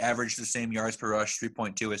 They actually averaged the same yards per rush,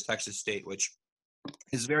 3.2 as Texas State, which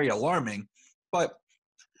is very alarming. But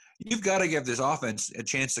you've got to give this offense a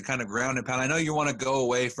chance to kind of ground and pound. I know you want to go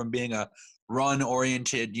away from being a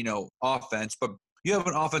run-oriented, offense, but you have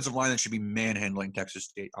an offensive line that should be manhandling Texas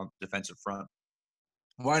State on the defensive front.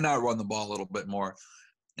 Why not run the ball a little bit more?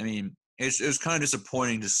 I mean, it was kind of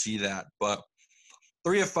disappointing to see that, but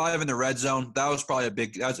 3 of 5 in the red zone, that was probably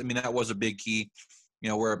that was a big key,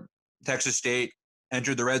 where Texas State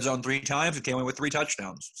entered the red zone 3 times and came away with 3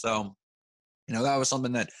 touchdowns. So, that was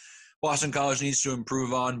something that Boston College needs to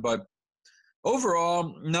improve on, but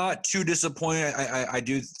overall, not too disappointed. I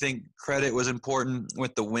do think credit was important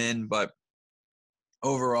with the win, but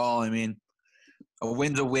overall, I mean, a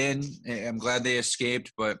win's a win. I'm glad they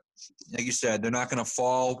escaped, but like you said, they're not going to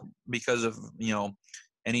fall because of,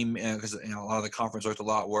 because a lot of the conference looked a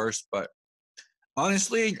lot worse. But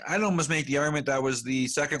honestly, I'd almost make the argument that was the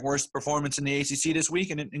second worst performance in the ACC this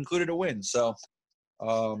week, and it included a win. So,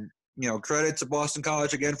 credit to Boston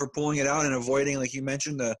College again for pulling it out and avoiding, like you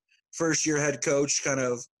mentioned, the first-year head coach kind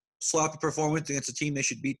of sloppy performance against a team they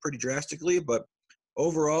should beat pretty drastically. But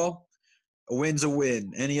overall, a win's a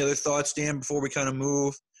win. Any other thoughts, Dan, before we kind of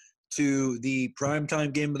move to the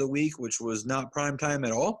primetime game of the week, which was not primetime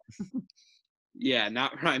at all? Yeah,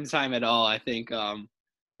 not primetime at all. I think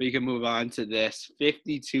we can move on to this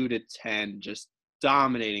 52-10, just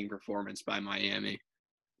dominating performance by Miami.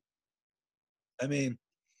 I mean,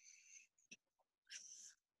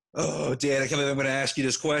 oh, Dan, I can't believe I'm going to ask you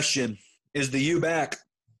this question. Is the U back?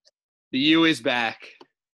 The U is back.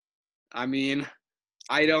 I mean,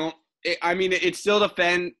 it still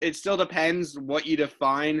depends what you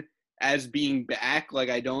define as being back. Like,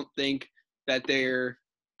 I don't think that they're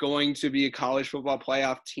going to be a college football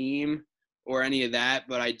playoff team or any of that,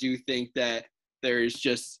 but I do think that there's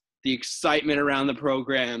just the excitement around the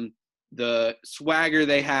program, the swagger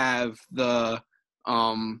they have, the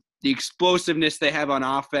explosiveness they have on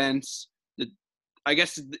offense,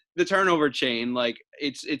 the turnover chain, like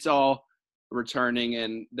it's all returning,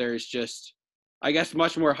 and there's just, I guess,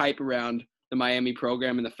 much more hype around the Miami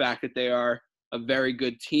program and the fact that they are a very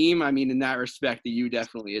good team. I mean, in that respect, the U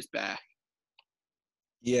definitely is back.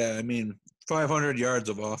 Yeah, I mean, 500 yards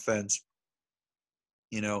of offense,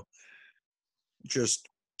 just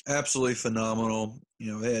absolutely phenomenal.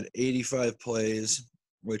 They had 85 plays,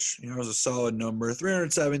 which, was a solid number.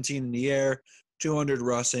 317 in the air, 200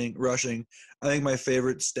 rushing. I think my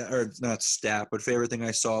favorite favorite thing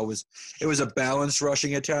I saw was it was a balanced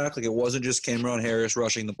rushing attack. Like, it wasn't just Cameron Harris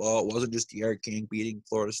rushing the ball. It wasn't just D'Eriq King beating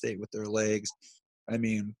Florida State with their legs. I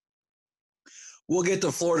mean, we'll get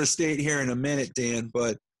to Florida State here in a minute, Dan,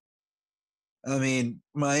 but, I mean,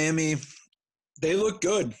 Miami, they look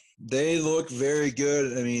good. They look very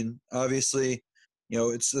good. I mean, obviously,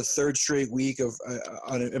 it's the third straight week of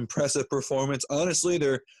an impressive performance. Honestly,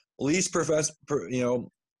 their least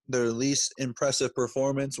impressive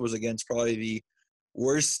performance was against probably the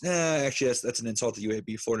worst. Actually, that's an insult to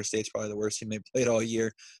UAB. Florida State's probably the worst team they played all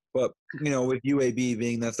year. But, with UAB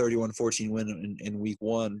being that 31-14 win in week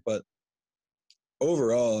 1. But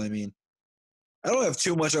overall, I mean, I don't have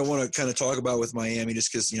too much I want to kind of talk about with Miami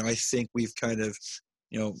just because, I think we've kind of,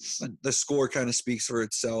 the score kind of speaks for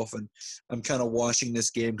itself. And I'm kind of watching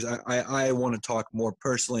this game because I want to talk more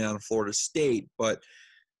personally on Florida State. But,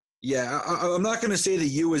 yeah, I'm not going to say the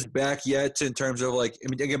U is back yet in terms of, like, I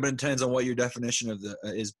mean, again, it depends on what your definition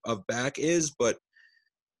of back is. But,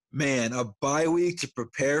 man, a bye week to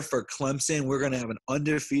prepare for Clemson. We're going to have an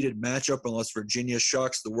undefeated matchup unless Virginia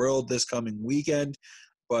shocks the world this coming weekend.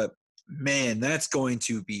 But, man, that's going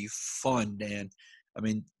to be fun, Dan. I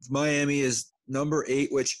mean, Miami is number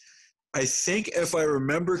 8, which I think, if I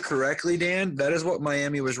remember correctly, Dan, that is what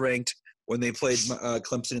Miami was ranked when they played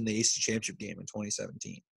Clemson in the AC Championship game in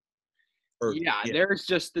 2017. Yeah, there's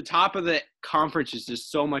just the top of the conference is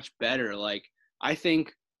just so much better. Like, I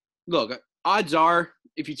think, look, odds are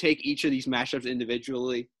if you take each of these matchups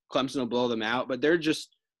individually, Clemson will blow them out. But there are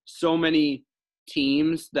just so many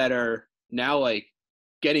teams that are now like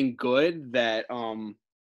getting good that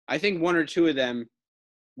I think one or two of them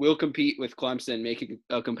will compete with Clemson, make it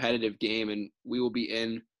a competitive game, and we will be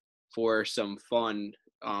in for some fun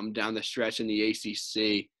down the stretch in the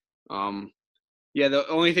ACC. Yeah, the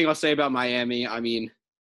only thing I'll say about Miami, I mean,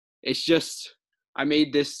 it's just I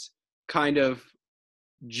made this kind of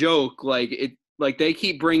joke like they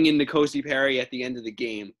keep bringing in N'Kosi Perry at the end of the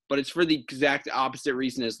game, but it's for the exact opposite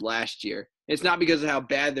reason as last year. It's not because of how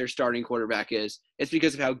bad their starting quarterback is. It's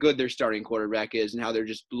because of how good their starting quarterback is and how they're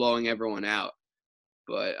just blowing everyone out.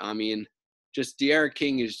 But, I mean, just De'Ara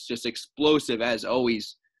King is just explosive as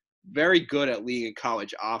always. Very good at leading a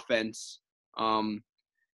college offense.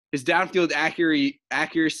 His downfield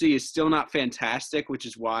accuracy is still not fantastic, which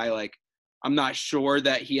is why, like, I'm not sure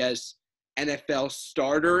that he has NFL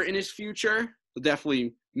starter in his future. He'll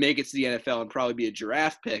definitely make it to the NFL and probably be a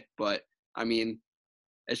draft pick. But, I mean,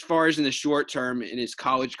 as far as in the short term in his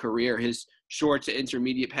college career, his short to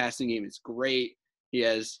intermediate passing game is great. He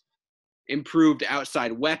has improved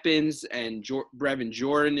outside weapons, and Brevin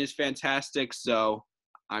Jordan is fantastic. So,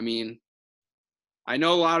 I mean, I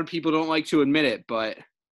know a lot of people don't like to admit it, but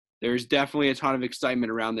there's definitely a ton of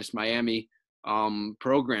excitement around this Miami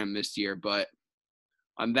program this year. But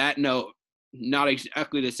on that note, not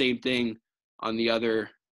exactly the same thing on the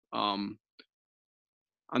other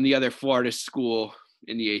Florida school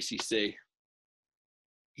in the ACC.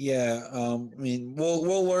 Yeah, I mean,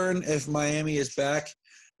 we'll learn if Miami is back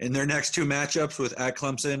in their next two matchups with at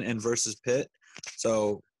Clemson and versus Pitt.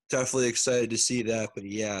 So definitely excited to see that. But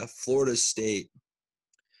yeah, Florida State.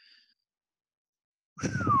 I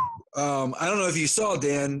don't know if you saw,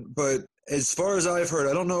 Dan, but as far as I've heard,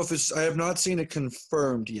 I don't know if I have not seen it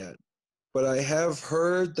confirmed yet, but I have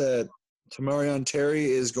heard that Tamarion Terry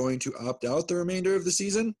is going to opt out the remainder of the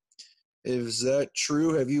season. Is that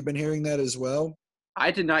true? Have you been hearing that as well? I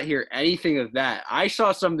did not hear anything of that. I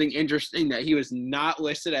saw something interesting that he was not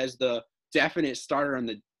listed as the definite starter on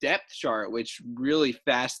the depth chart, which really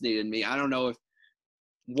fascinated me. I don't know if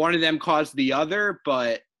one of them caused the other,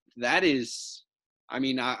 but that is – I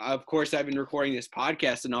mean, of course, I've been recording this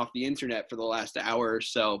podcast and off the internet for the last hour or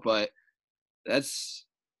so, but that's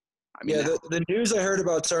 – I mean, yeah, the news I heard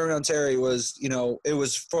about Tamarion Terry was, it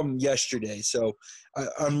was from yesterday. So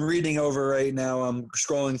I'm reading over right now. I'm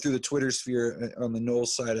scrolling through the Twitter sphere on the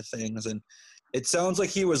Knowles side of things, and it sounds like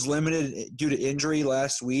he was limited due to injury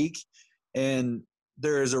last week, and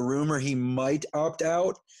there is a rumor he might opt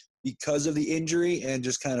out because of the injury and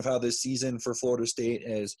just kind of how this season for Florida State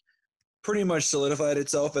has pretty much solidified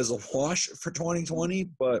itself as a wash for 2020.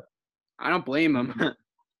 But I don't blame him.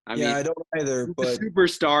 I don't either. But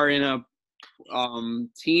superstar in a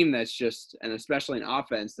team that's just, and especially an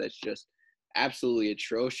offense that's just absolutely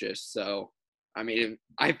atrocious. So, I mean,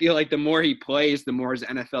 I feel like the more he plays, the more his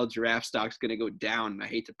NFL draft stock's going to go down. I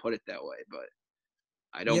hate to put it that way, but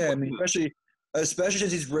I don't. Yeah, I mean, especially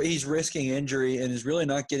since he's risking injury and is really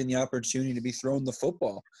not getting the opportunity to be thrown the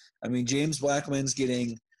football. I mean, James Blackman's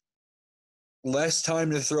getting less time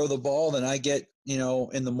to throw the ball than I get,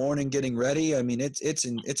 in the morning getting ready. I mean, it's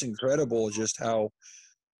incredible just how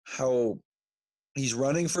he's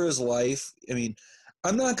running for his life. I mean,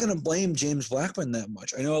 I'm not going to blame James Blackman that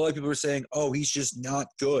much. I know a lot of people are saying, oh, he's just not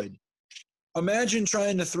good. Imagine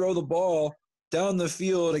trying to throw the ball down the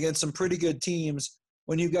field against some pretty good teams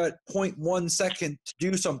when you've got 0.1 second to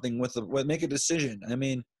do something make a decision. I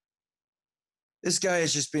mean, this guy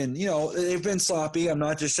has just been, they've been sloppy. I'm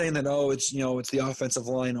not just saying that, it's the offensive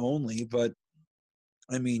line only, but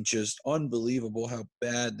I mean, just unbelievable how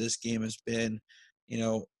bad this game has been.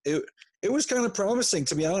 It was kind of promising,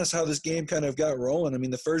 to be honest, how this game kind of got rolling. I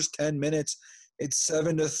mean, the first 10 minutes, it's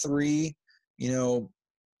 7-3.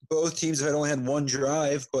 Both teams had only had one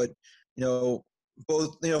drive, but,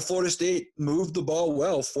 Florida State moved the ball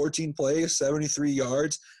well, 14 plays, 73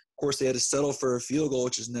 yards. Of course, they had to settle for a field goal,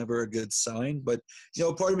 which is never a good sign. But,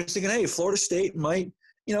 part of me is thinking, hey, Florida State might,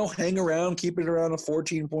 hang around, keep it around a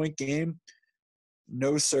 14-point game.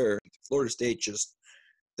 No, sir. Florida State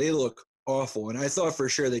they look awful. And I thought for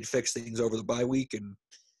sure they'd fix things over the bye week, and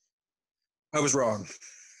I was wrong.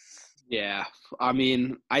 Yeah. I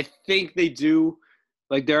mean, I think they do.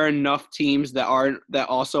 Like, there are enough teams that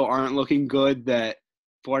also aren't looking good that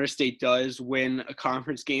Florida State does win a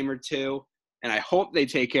conference game or two. And I hope they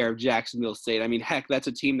take care of Jacksonville State. I mean, heck, that's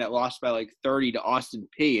a team that lost by like 30 to Austin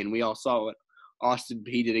Peay, and we all saw what Austin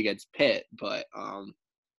Peay did against Pitt. But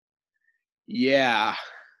yeah,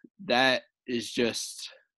 that is just,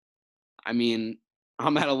 I mean,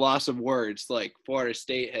 I'm at a loss of words. Like, Florida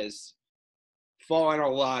State has fallen a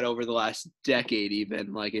lot over the last decade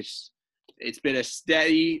even. Like, it's been a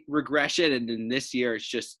steady regression, and then this year it's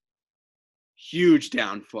just huge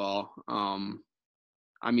downfall.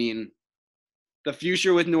 I mean, the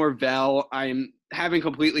future with Norvell, I'm haven't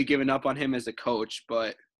completely given up on him as a coach,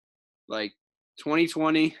 but like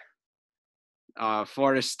 2020,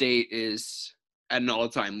 Florida State is at an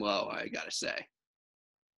all-time low, I gotta say.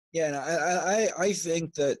 Yeah, and I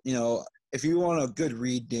think that, if you want a good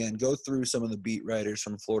read, Dan, go through some of the beat writers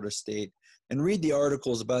from Florida State and read the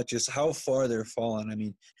articles about just how far they're fallen. I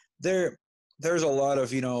mean, there's a lot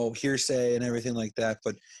of, hearsay and everything like that,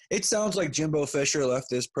 but it sounds like Jimbo Fisher left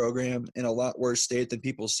this program in a lot worse state than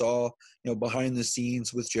people saw, behind the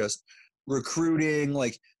scenes, with just recruiting,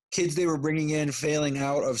 like kids they were bringing in failing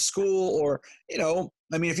out of school, or,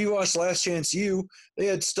 if you watched Last Chance U, they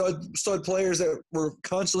had stud players that were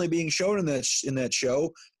constantly being shown in that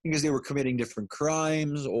show because they were committing different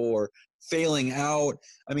crimes or failing out.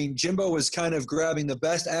 I mean, Jimbo was kind of grabbing the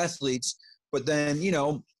best athletes, but then,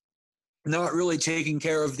 not really taking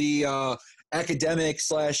care of the academic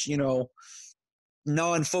 /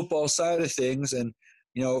 non-football side of things. And,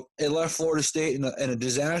 it left Florida State in a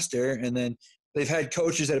disaster. And then they've had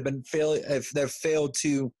coaches that have failed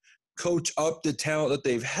to coach up the talent that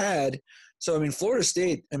they've had. So, Florida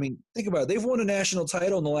State, think about it. They've won a national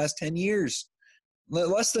title in the last 10 years.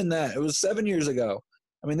 Less than that. It was 7 years ago.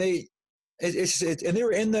 And they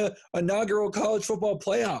were in the inaugural college football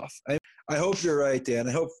playoff. I hope you're right, Dan.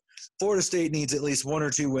 I hope Florida State needs at least 1 or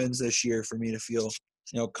 2 wins this year for me to feel,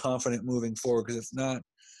 confident moving forward. Because if not,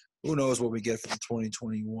 who knows what we get from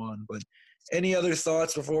 2021. But any other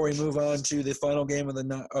thoughts before we move on to the final game of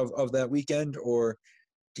that weekend, or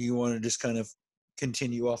do you want to just kind of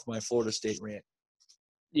continue off my Florida State rant?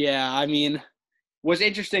 Yeah, what's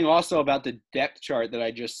interesting also about the depth chart that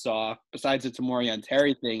I just saw, besides the Tamorrion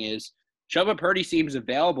Terry thing, is Chubba Purdy seems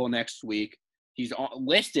available next week. He's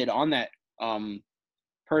listed on that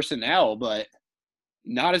personnel, but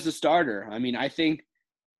not as a starter. I think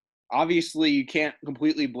obviously you can't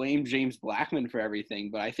completely blame James Blackman for everything,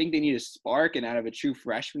 but I think they need a spark and out of a true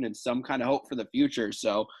freshman and some kind of hope for the future.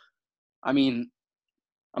 So, I'm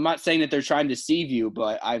not saying that they're trying to deceive you,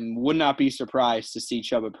 but I would not be surprised to see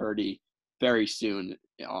Chubba Purdy very soon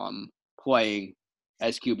playing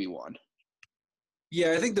as QB1.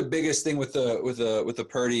 Yeah, I think the biggest thing with the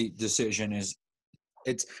Purdy decision is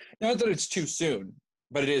it's not that it's too soon,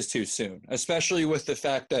 but it is too soon, especially with the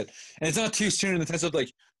fact that, and it's not too soon in the sense of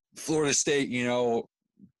like Florida State,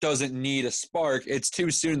 doesn't need a spark. It's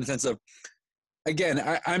too soon in the sense of, again,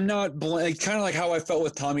 I'm not kind of like how I felt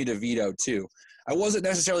with Tommy DeVito too. I wasn't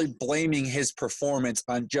necessarily blaming his performance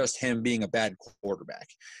on just him being a bad quarterback.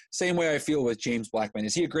 Same way I feel with James Blackman.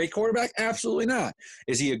 Is he a great quarterback? Absolutely not.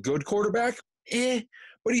 Is he a good quarterback?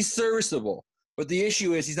 But he's serviceable. But the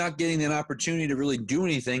issue is he's not getting an opportunity to really do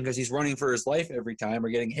anything because he's running for his life every time or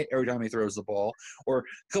getting hit every time he throws the ball. Or a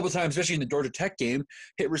couple of times, especially in the Georgia Tech game,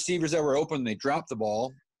 hit receivers that were open and they dropped the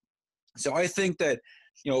ball. So I think that,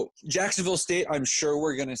 Jacksonville State, I'm sure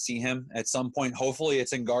we're going to see him at some point. Hopefully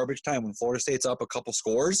it's in garbage time when Florida State's up a couple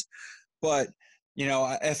scores. But,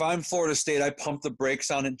 if I'm Florida State, I pump the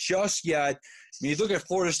brakes on it just yet. You look at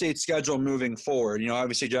Florida State's schedule moving forward,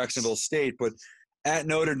 obviously Jacksonville State, but at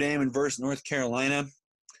Notre Dame and versus North Carolina,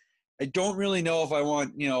 I don't really know if I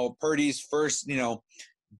want, Purdy's first,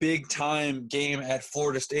 big-time game at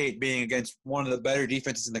Florida State being against one of the better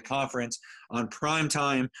defenses in the conference on prime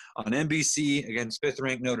time on NBC against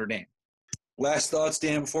fifth-ranked Notre Dame. Last thoughts,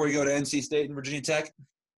 Dan, before we go to NC State and Virginia Tech?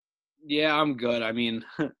 Yeah, I'm good.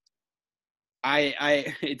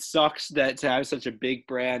 It sucks that to have such a big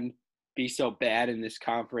brand be so bad in this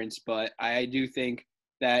conference, but I do think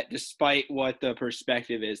that despite what the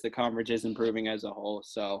perspective is, the conference is improving as a whole.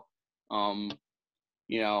 So,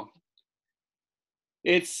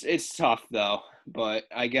 it's tough though, but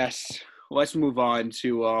I guess let's move on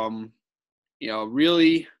to,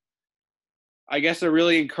 really, I guess a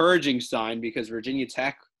really encouraging sign, because Virginia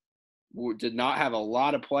Tech did not have a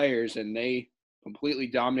lot of players and they completely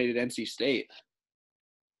dominated NC State.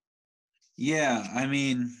 Yeah,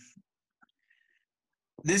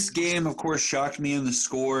 this game, of course, shocked me in the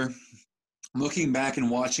score. Looking back and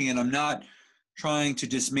watching it, I'm not trying to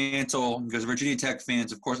dismantle, because Virginia Tech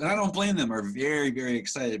fans, of course, and I don't blame them, are very, very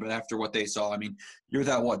excited. But after what they saw, you're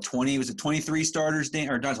without 23 starters,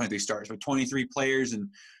 or not 23 starters, but 23 players, and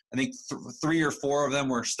I think 3 or 4 of them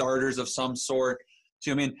were starters of some sort.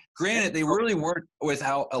 So, I mean, granted, they really weren't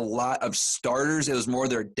without a lot of starters. It was more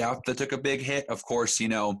their depth that took a big hit. Of course,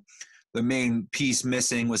 the main piece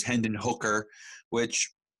missing was Hendon Hooker,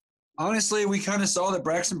 which honestly, we kind of saw that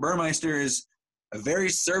Braxton Burmeister is a very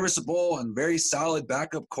serviceable and very solid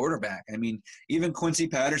backup quarterback. I mean, even Quincy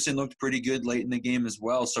Patterson looked pretty good late in the game as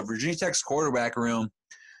well. So Virginia Tech's quarterback room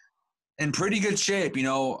in pretty good shape.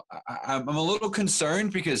 I'm a little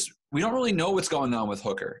concerned because we don't really know what's going on with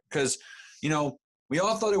Hooker because, we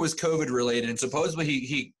all thought it was COVID related, and supposedly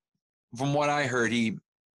he from what I heard, he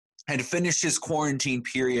had finished his quarantine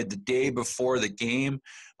period the day before the game,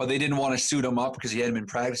 but they didn't want to suit him up because he hadn't been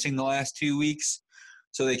practicing the last 2 weeks.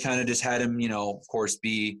 So they kind of just had him, of course,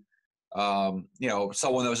 be, someone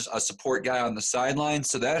that was a support guy on the sidelines.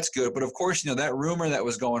 So that's good. But of course, that rumor that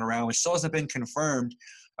was going around, which still hasn't been confirmed,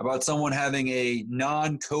 about someone having a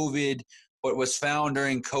non-COVID, but was found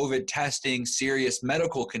during COVID testing, serious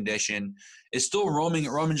medical condition, is still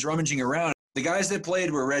rummaging around. The guys that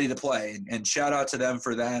played were ready to play, and shout out to them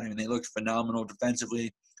for that. I mean, they looked phenomenal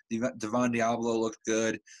defensively. Devon Diablo looked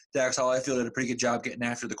good. Dax Hollifield did a pretty good job getting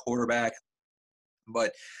after the quarterback.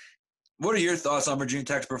 But what are your thoughts on Virginia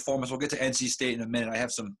Tech's performance? We'll get to NC State in a minute. I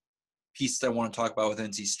have some pieces I want to talk about with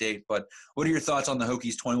NC State. But what are your thoughts on the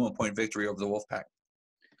Hokies' 21-point victory over the Wolfpack?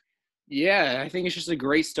 Yeah, I think it's just a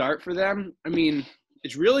great start for them. I mean,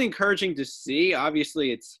 it's really encouraging to see.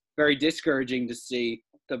 Obviously, it's very discouraging to see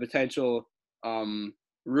the potential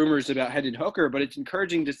rumors about Hendon Hooker, but it's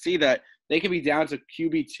encouraging to see that they can be down to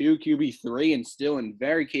QB2, QB3, and still in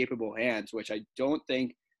very capable hands, which I don't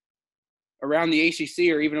think around the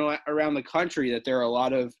ACC or even around the country that there are a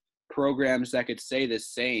lot of programs that could say the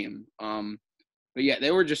same. But yeah,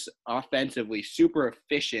 they were just offensively super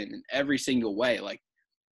efficient in every single way. Like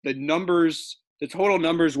the total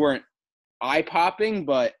numbers weren't eye-popping,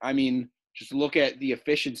 but I mean, just look at the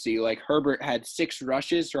efficiency. Like Herbert had 6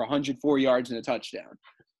 rushes for 104 yards and a touchdown.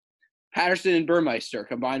 Patterson and Burmeister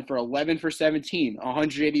combined for 11 for 17,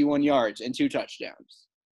 181 yards and 2 touchdowns.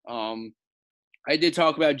 I did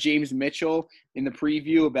talk about James Mitchell in the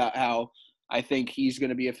preview about how I think he's going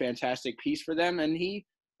to be a fantastic piece for them, and he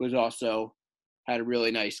was also had a really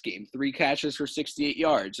nice game. 3 catches for 68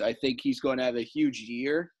 yards. I think he's going to have a huge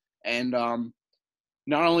year, and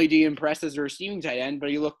not only did he impress as a receiving tight end, but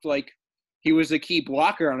he looked like he was a key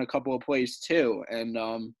blocker on a couple of plays too. And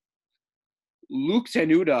Luke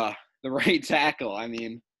Tenuta, the right tackle, I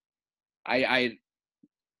mean, I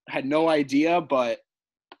had no idea, but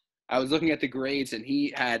I was looking at the grades, and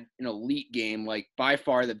he had an elite game, like by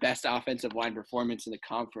far the best offensive line performance in the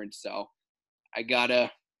conference. So the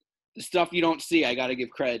stuff you don't see, I gotta give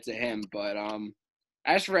credit to him. But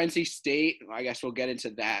as for NC State, I guess we'll get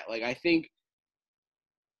into that. Like, I think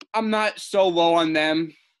I'm not so low on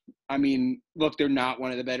them. I mean, look, they're not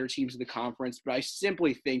one of the better teams in the conference, but I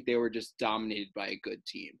simply think they were just dominated by a good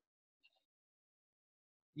team.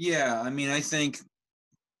 Yeah, I mean, I think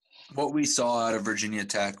what we saw out of Virginia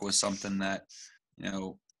Tech was something that,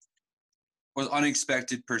 was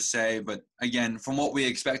unexpected per se. But again, from what we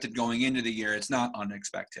expected going into the year, it's not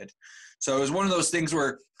unexpected. So it was one of those things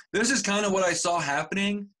where this is kind of what I saw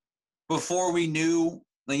happening before we knew,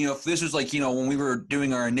 if this was like, when we were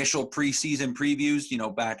doing our initial preseason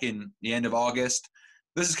previews, back in the end of August,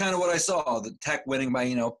 this is kind of what I saw. The Tech winning by,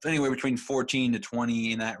 anywhere between 14 to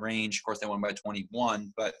 20 in that range. Of course, they won by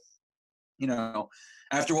 21. But,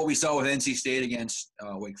 after what we saw with NC State against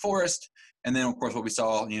Wake Forest, and then, of course, what we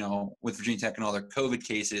saw, with Virginia Tech and all their COVID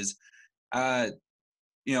cases,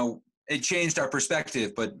 it changed our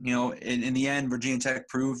perspective. But, in the end, Virginia Tech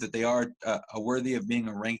proved that they are worthy of being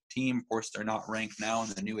a ranked team. Of course, they're not ranked now in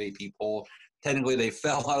the new AP poll. Technically, they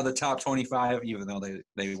fell out of the top 25, even though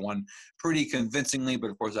they won pretty convincingly. But,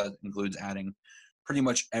 of course, that includes adding pretty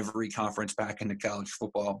much every conference back into college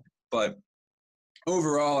football. But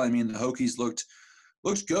overall, I mean, the Hokies looked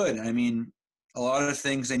good. I mean, a lot of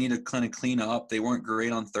things they need to kind of clean up. They weren't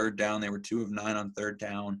great on third down. They were 2 of 9 on third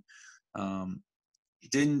down.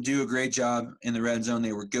 Didn't do a great job in the red zone.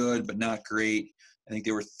 They were good, but not great. I think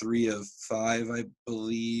they were 3 of 5, I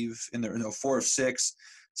believe, 4 of 6.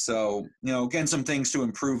 So, again, some things to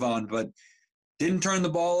improve on, but didn't turn the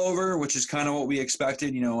ball over, which is kind of what we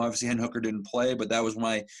expected. Obviously Hendon Hooker didn't play, but that was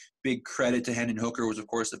my big credit to Hendon Hooker was, of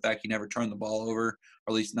course, the fact he never turned the ball over, or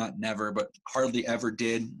at least not never, but hardly ever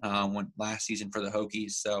did when last season for the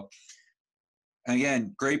Hokies. So,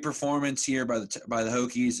 again, great performance here by the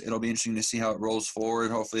Hokies. It'll be interesting to see how it rolls forward.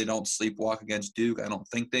 Hopefully they don't sleepwalk against Duke. I don't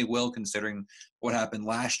think they will, considering what happened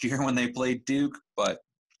last year when they played Duke. But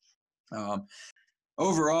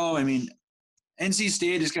overall, I mean, NC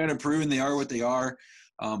State has kind of proven they are what they are.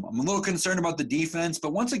 I'm a little concerned about the defense.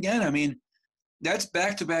 But once again, I mean, that's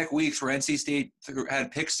back-to-back weeks where NC State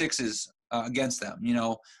had pick sixes against them. You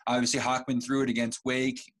know, obviously Hockman threw it against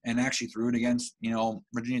Wake and actually threw it against, you know,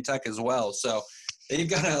 Virginia Tech as well. So they've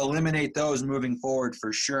got to eliminate those moving forward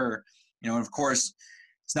for sure. You know, and of course,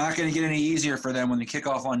 it's not going to get any easier for them when they kick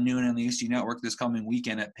off on noon on the UC Network this coming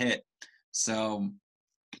weekend at Pitt. So,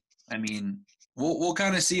 I mean, we'll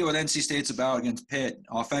kind of see what NC State's about against Pitt,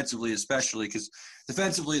 offensively especially, because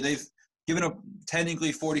defensively they've given up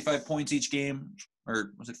technically 45 points each game,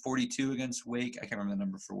 or was it 42 against Wake? I can't remember the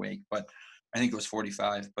number for Wake, but I think it was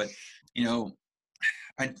 45. But, you know,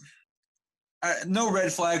 I no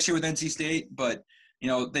red flags here with NC State, but, you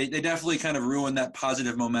know, they definitely kind of ruined that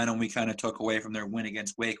positive momentum we kind of took away from their win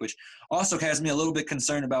against Wake, which also has me a little bit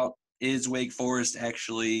concerned about, is Wake Forest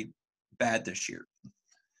actually bad this year?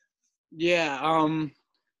 Yeah,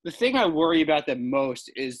 the thing I worry about the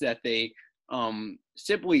most is that they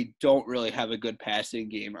simply don't really have a good passing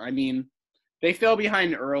game. I mean, they fell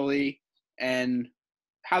behind early, and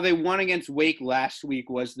how they won against Wake last week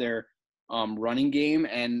was their running game,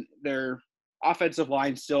 and their offensive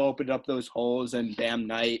line still opened up those holes, and Bam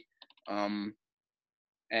Knight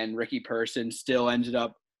and Ricky Person still ended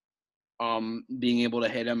up being able to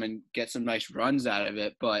hit them and get some nice runs out of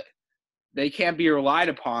it. But they can't be relied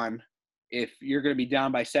upon if you're going to be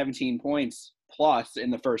down by 17 points plus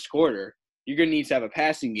in the first quarter. You're going to need to have a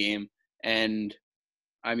passing game. And,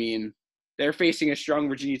 I mean, they're facing a strong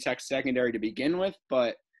Virginia Tech secondary to begin with,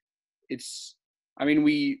 but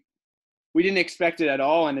we didn't expect it at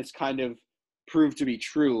all, and it's kind of proved to be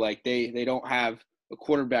true. Like, they don't have a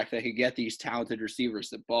quarterback that could get these talented receivers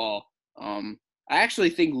the ball. I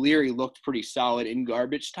actually think Leary looked pretty solid in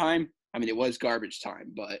garbage time. I mean, it was garbage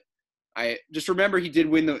time, but I just remember he did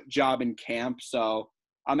win the job in camp, so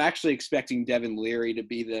I'm actually expecting Devin Leary to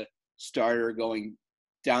be the starter going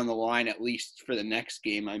down the line, at least for the next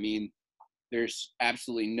game. I mean, there's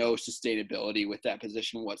absolutely no sustainability with that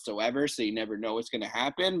position whatsoever, so you never know what's going to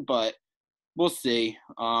happen, but we'll see.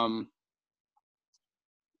 I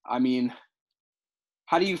mean,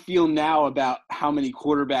 how do you feel now about how many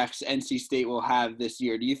quarterbacks NC State will have this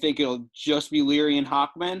year? Do you think it'll just be Leary and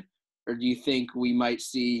Hockman, or do you think we might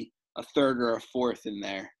see a third or a fourth in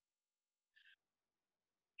there?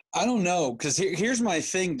 I don't know, because here's my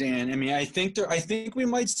thing, Dan. I mean, I think we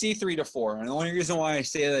might see 3 to 4, and the only reason why I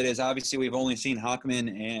say that is obviously we've only seen Hockman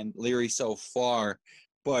and Leary so far,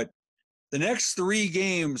 but the next 3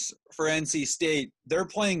 games for NC State, they're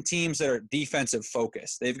playing teams that are defensive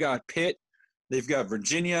focused. They've got Pitt, they've got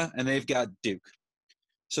Virginia, and they've got Duke.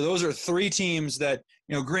 So those are 3 teams that,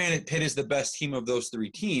 you know, granted, Pitt is the best team of those 3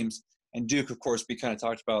 teams, and Duke, of course, we kind of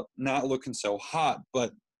talked about not looking so hot,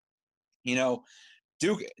 but, you know,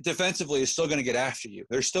 Duke defensively is still going to get after you.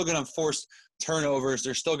 They're still going to force turnovers.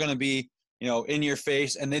 They're still going to be, you know, in your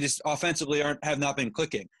face, and they just offensively have not been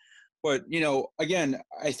clicking. But, you know, again,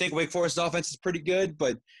 I think Wake Forest's offense is pretty good,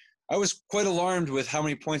 but I was quite alarmed with how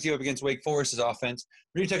many points he gave up against Wake Forest's offense.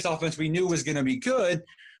 Virginia Tech's offense we knew was going to be good,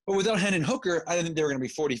 but without Hendon Hooker, I didn't think they were going to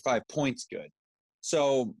be 45 points good.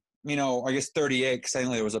 So, you know, I guess 38, because I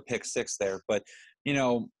think there was a pick 6 there. But, you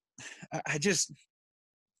know,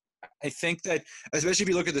 I think that, especially if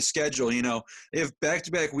you look at the schedule, you know, they have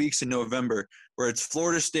back-to-back weeks in November where it's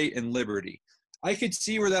Florida State and Liberty. I could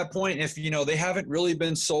see where that point, if, you know, they haven't really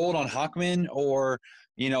been sold on Hockman or,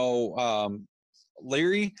 you know,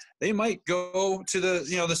 Leary, they might go to the,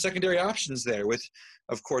 you know, the secondary options there with,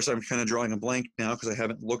 of course, I'm kind of drawing a blank now because I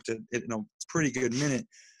haven't looked at it in a pretty good minute.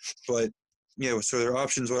 But, you know, so their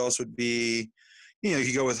options would also be, you know, you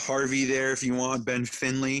could go with Harvey there if you want, Ben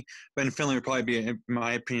Finley. Ben Finley would probably be, in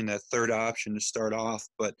my opinion, that third option to start off.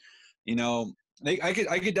 But, you know, I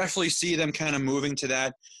could definitely see them kind of moving to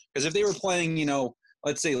that. Because if they were playing, you know,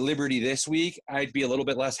 let's say Liberty this week, I'd be a little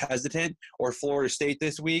bit less hesitant, or Florida State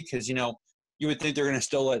this week, because, you know, you would think they're going to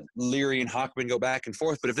still let Leary and Hockman go back and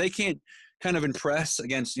forth. But if they can't kind of impress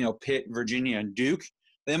against, you know, Pitt, Virginia, and Duke,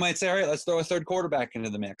 they might say, all right, let's throw a third quarterback into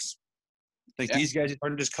the mix. Like, yeah, these guys are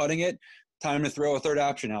just cutting it. Time to throw a third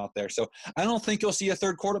option out there. So I don't think you'll see a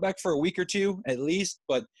third quarterback for a week or 2 at least,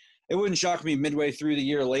 but it wouldn't shock me midway through the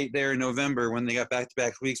year, late there in November, when they got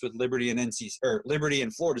back-to-back weeks with Liberty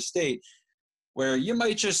and Florida State, where you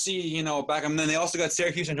might just see, you know, back. And then they also got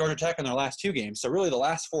Syracuse and Georgia Tech in their last 2 games. So really the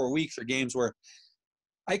last 4 weeks are games where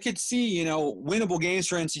I could see, you know, winnable games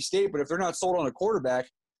for NC State, but if they're not sold on a quarterback,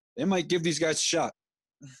 they might give these guys a shot.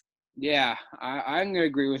 Yeah, I'm going to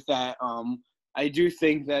agree with that. I do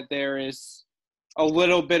think that there is a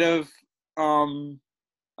little bit of,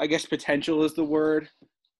 I guess potential is the word,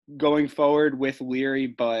 going forward with Leary,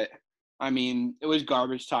 but, I mean, it was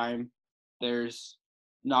garbage time. There's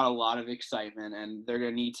not a lot of excitement, and they're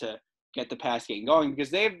going to need to get the pass game going because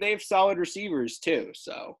they have solid receivers too.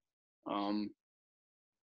 So,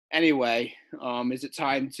 anyway, is it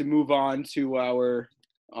time to move on to our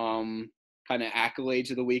kind of accolades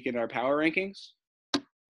of the week in our power rankings?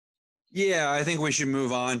 Yeah, I think we should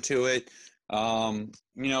move on to it. In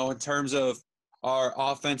terms of our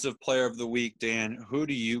offensive player of the week, Dan, who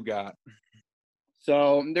do you got?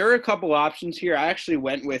 So there are a couple options here. I actually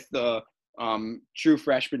went with the true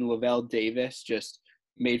freshman Lavelle Davis. Just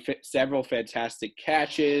made several fantastic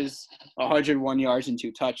catches, 101 yards and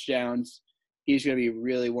 2 touchdowns. He's going to be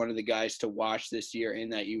really one of the guys to watch this year in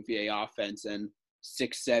that UVA offense, and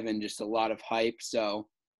 6'7", just a lot of hype. So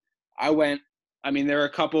there are a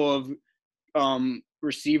couple of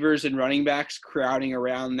receivers and running backs crowding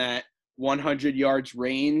around that 100 yards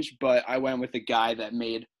range, but I went with the guy that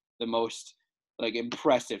made the most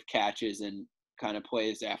impressive catches and kind of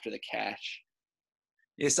plays after the catch.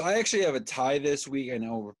 Yeah, so I actually have a tie this week. I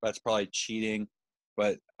know that's probably cheating,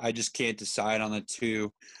 but I just can't decide on the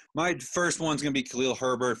two. My first one's going to be Khalil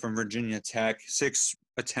Herbert from Virginia Tech. 6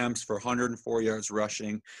 attempts for 104 yards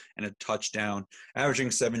rushing and a touchdown, averaging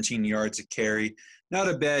 17 yards a carry. Not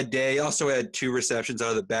a bad day. Also had 2 receptions out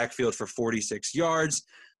of the backfield for 46 yards.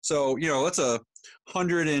 So, that's a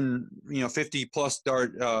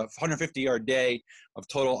 150-yard day of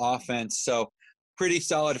total offense. So pretty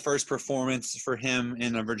solid first performance for him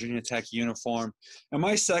in a Virginia Tech uniform. And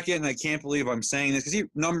my second, and I can't believe I'm saying this because he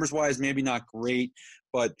numbers-wise maybe not great,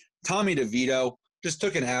 but Tommy DeVito just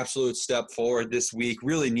took an absolute step forward this week,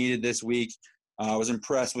 really needed this week. I was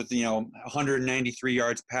impressed with, 193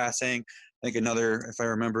 yards passing. I think another, if I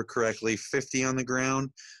remember correctly, 50 on the ground.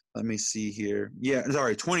 Let me see here.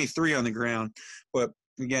 23 on the ground. But,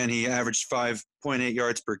 again, he averaged 5.8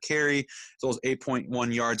 yards per carry, as well as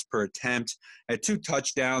 8.1 yards per attempt. Had 2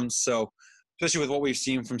 touchdowns. So, especially with what we've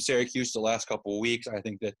seen from Syracuse the last couple of weeks, I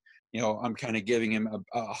think that, I'm kind of giving him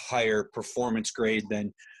a higher performance grade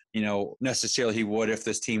than, necessarily he would if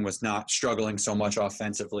this team was not struggling so much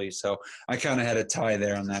offensively. So, I kind of had a tie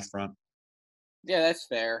there on that front. Yeah, that's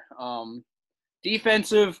fair.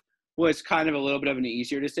 Defensive was kind of a little bit of an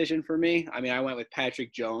easier decision for me. I went with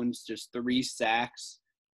Patrick Jones, just 3 sacks.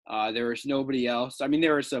 There was nobody else.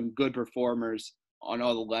 There were some good performers on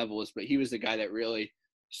all the levels, but he was the guy that really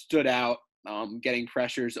stood out, getting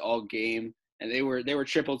pressures all game. And they were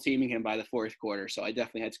triple teaming him by the 4th quarter. So I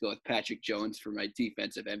definitely had to go with Patrick Jones for my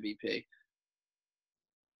defensive MVP.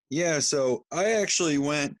 Yeah, so I actually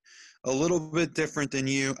went a little bit different than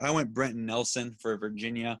you. I went Brenton Nelson for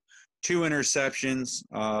Virginia. 2 interceptions,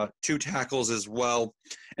 2 tackles as well.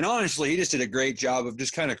 And honestly, he just did a great job of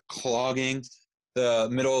just kind of clogging the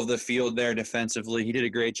middle of the field there defensively. He did a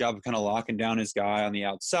great job of kind of locking down his guy on the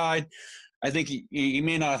outside. I think he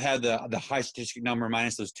may not have had the high statistic number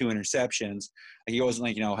minus those 2 interceptions. He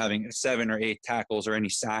wasn't having 7 or 8 tackles or any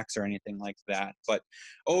sacks or anything like that. But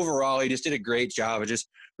overall, he just did a great job of just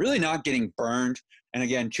really not getting burned. And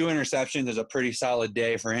again, 2 interceptions is a pretty solid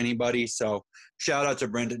day for anybody. So shout out to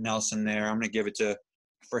Brenton Nelson there. I'm going to give it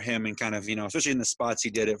for him and kind of, especially in the spots he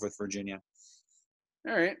did it with Virginia.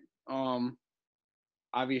 All right.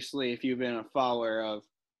 Obviously, if you've been a follower of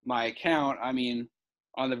my account,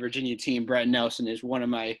 on the Virginia team, Brenton Nelson is one of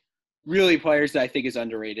my really players that I think is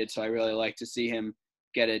underrated. So I really like to see him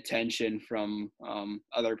get attention from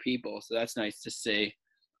other people. So that's nice to see.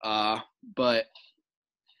 But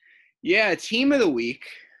yeah, team of the week.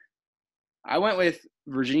 I went with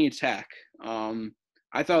Virginia Tech.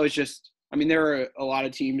 I thought it was just, there were a lot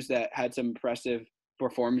of teams that had some impressive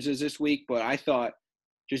performances this week, but I thought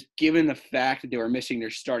just given the fact that they were missing their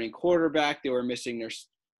starting quarterback, they were missing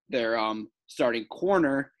their starting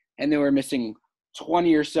corner, and they were missing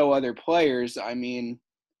 20 or so other players. It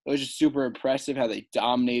was just super impressive how they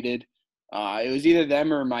dominated. It was either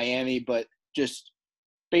them or Miami, but just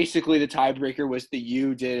basically the tiebreaker was the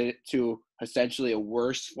U did it to essentially a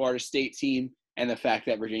worse Florida State team and the fact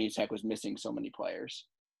that Virginia Tech was missing so many players.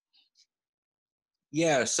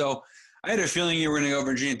 Yeah, so I had a feeling you were going to go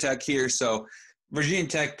Virginia Tech here. So Virginia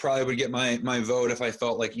Tech probably would get my vote if I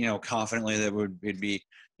felt confidently that it'd be,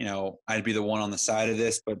 I'd be the one on the side of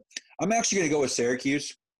this. But I'm actually going to go with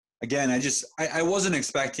Syracuse. Again, I wasn't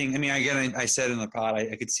expecting – I said in the pod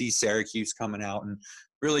I could see Syracuse coming out and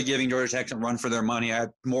really giving Georgia Tech a run for their money. I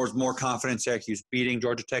had more confidence Syracuse beating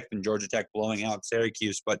Georgia Tech than Georgia Tech blowing out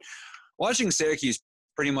Syracuse. But watching Syracuse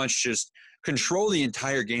pretty much just control the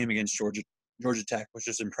entire game against Georgia Tech was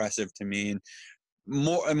just impressive to me. And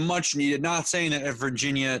much needed. Not saying that if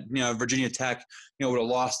Virginia Tech, would have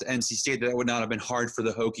lost to NC State, that would not have been hard for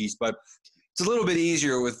the Hokies. But it's a little bit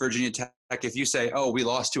easier with Virginia Tech if you say, oh, we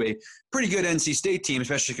lost to a pretty good NC State team,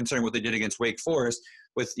 especially considering what they did against Wake Forest.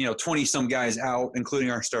 with 20 some guys out,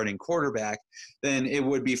 including our starting quarterback, than it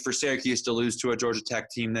would be for Syracuse to lose to a Georgia Tech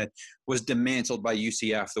team that was dismantled by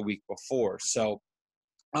UCF the week before. So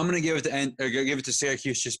I'm going to give it to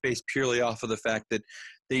Syracuse just based purely off of the fact that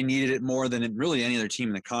they needed it more than really any other team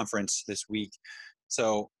in the conference this week.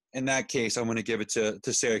 So in that case, I'm going to give it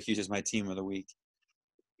to Syracuse as my team of the week.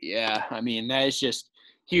 Yeah, I mean, that is just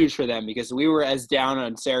huge for them because we were as down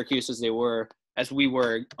on Syracuse as we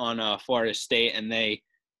were on Florida State, and I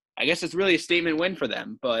guess it's really a statement win for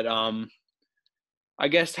them. But I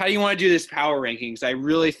guess, how do you want to do this power rankings? I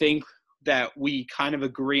really think that we kind of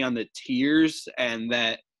agree on the tiers and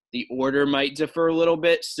that the order might differ a little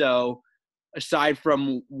bit. So aside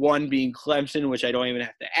from one being Clemson, which I don't even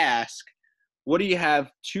have to ask, what do you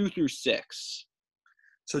have 2 through 6?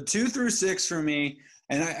 So 2 through 6 for me,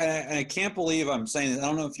 and I can't believe I'm saying this. I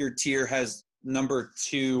don't know if your tier has number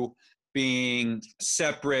 2 being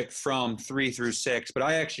separate from 3 through 6, but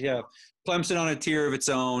I actually have Clemson on a tier of its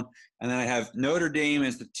own, and then I have Notre Dame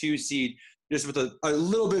as the 2 seed, just with a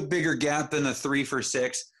little bit bigger gap than the 3 for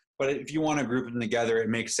 6. But if you want to group them together, it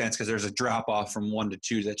makes sense because there's a drop-off from 1 to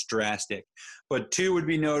 2 that's drastic. But 2 would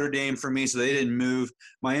be Notre Dame for me, so they didn't move.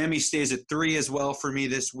 Miami stays at 3 as well for me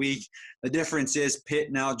this week. The difference is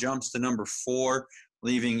Pitt now jumps to number 4,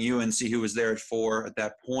 leaving UNC, who was there at 4 at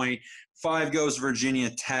that point. 5 goes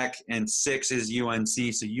Virginia Tech, and 6 is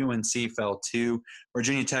UNC, so UNC fell 2.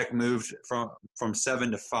 Virginia Tech moved from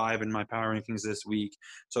 7 to 5 in my power rankings this week.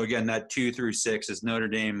 So, again, that 2 through 6 is Notre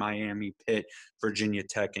Dame, Miami, Pitt, Virginia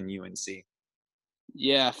Tech, and UNC.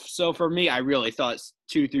 Yeah, so for me, I really thought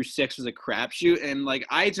 2 through 6 was a crapshoot, and,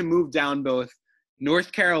 I had to move down both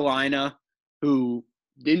North Carolina, who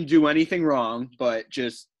didn't do anything wrong, but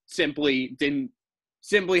just simply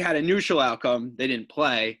had a neutral outcome. They didn't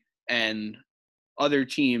play, and other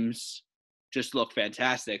teams just look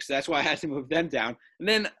fantastic. So that's why I had to move them down. And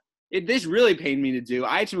then this really pained me to do.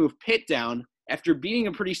 I had to move Pitt down after beating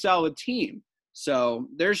a pretty solid team. So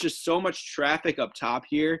there's just so much traffic up top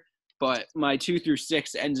here. But my 2 through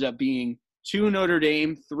 6 ended up being 2 Notre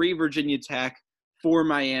Dame, 3 Virginia Tech, 4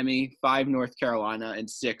 Miami, 5 North Carolina, and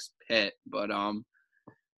 6 Pitt. But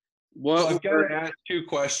well, I've got to ask 2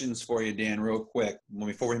 questions for you, Dan, real quick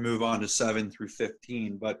before we move on to 7 through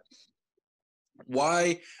 15. But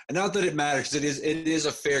why? Not that it matters, it is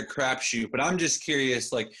a fair crapshoot. But I'm just curious,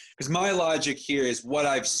 because my logic here is what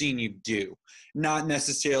I've seen you do, not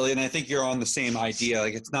necessarily. And I think you're on the same idea.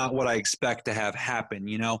 It's not what I expect to have happen.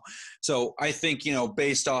 So I think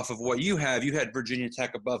based off of what you had Virginia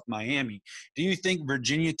Tech above Miami. Do you think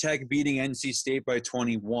Virginia Tech beating NC State by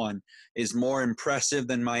 21 is more impressive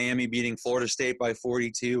than Miami beating Florida State by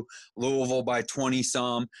 42, Louisville by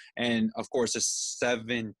 20-some, and, of course, a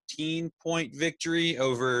 17-point victory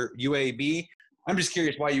over UAB? I'm just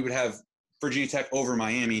curious why you would have Virginia Tech over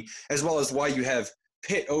Miami, as well as why you have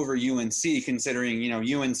Pitt over UNC, considering,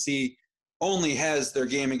 UNC only has their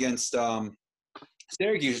game against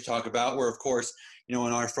Syracuse to talk about, where, of course, in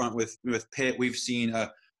our front with Pitt, we've seen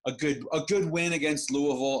a good win against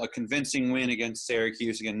Louisville, a convincing win against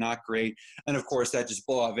Syracuse, again, not great. And, of course, that just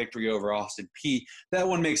blowout victory over Austin Peay. That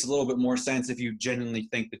one makes a little bit more sense if you genuinely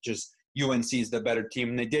think that just UNC is the better team.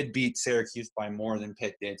 And they did beat Syracuse by more than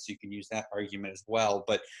Pitt did, so you can use that argument as well.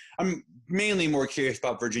 But I'm mainly more curious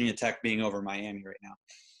about Virginia Tech being over Miami right now.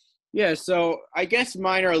 Yeah, so I guess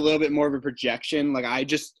mine are a little bit more of a projection.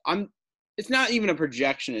 It's not even a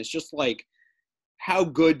projection. It's just how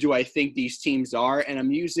good do I think these teams are? And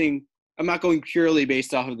I'm not going purely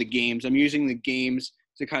based off of the games. I'm using the games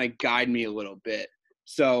to kind of guide me a little bit.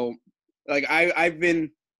 So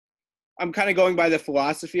I'm kind of going by the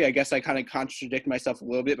philosophy. I guess I kind of contradict myself a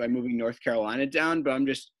little bit by moving North Carolina down, but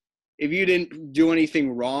if you didn't do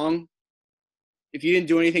anything wrong, if you didn't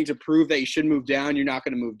do anything to prove that you should move down, you're not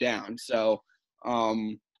going to move down. So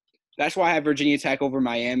that's why I have Virginia Tech over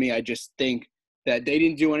Miami. I just think that they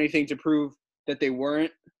didn't do anything to prove that they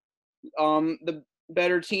weren't the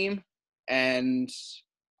better team. And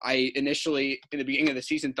I initially, in the beginning of the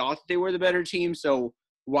season, thought that they were the better team. So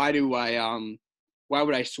why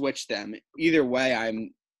would I switch them? Either way,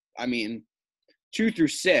 I mean, 2 through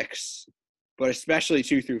 6, but especially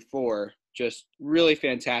 2 through 4, just really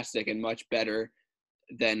fantastic and much better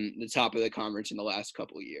than the top of the conference in the last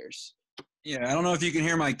couple of years. Yeah, I don't know if you can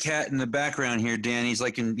hear my cat in the background here, Dan. He's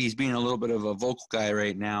being a little bit of a vocal guy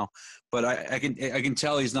right now, but I can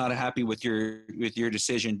tell he's not happy with your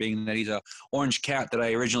decision, being that he's a orange cat that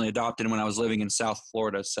I originally adopted when I was living in South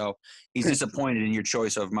Florida. So he's disappointed in your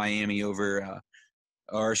choice of Miami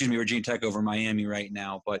Virginia Tech over Miami right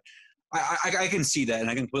now. But I can see that, and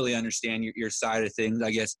I completely understand your side of things. I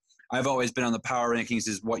guess I've always been on the power rankings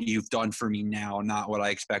is what you've done for me now, not what I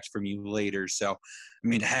expect from you later. So, I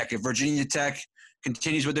mean, heck, if Virginia Tech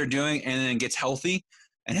continues what they're doing and then gets healthy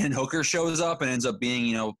and then Hooker shows up and ends up being,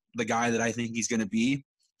 you know, the guy that I think he's going to be,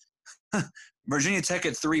 Virginia Tech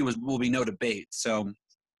at 3 will be no debate. So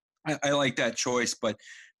I like that choice, but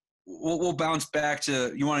we'll bounce back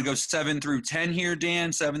to – you want to go 7 through 10 here,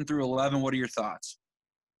 Dan, 7 through 11? What are your thoughts?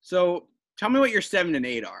 So tell me what your 7 and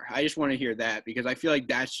 8 are. I just want to hear that because I feel like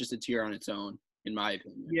that's just a tier on its own, in my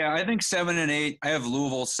opinion. Yeah, I think 7 and 8. I have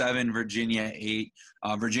Louisville 7, Virginia 8.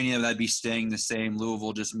 Virginia, that'd be staying the same.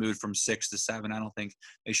 Louisville just moved from 6 to 7. I don't think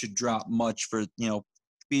they should drop much for, you know,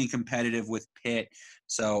 being competitive with Pitt.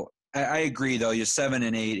 So I agree, though. Your 7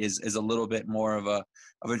 and 8 is a little bit more of a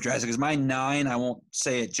drastic. Because my 9, I won't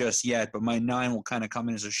say it just yet, but my 9 will kind of come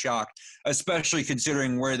in as a shock, especially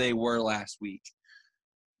considering where they were last week.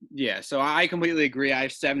 Yeah, so I completely agree. I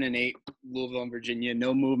have 7 and 8, Louisville and Virginia.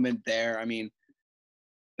 No movement there. I mean,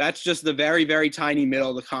 that's just the very, very tiny middle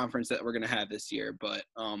of the conference that we're going to have this year. But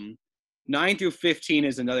 9 through 15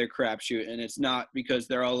 is another crapshoot, and it's not because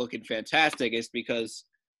they're all looking fantastic. It's because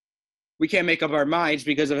we can't make up our minds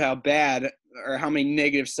because of how bad or how many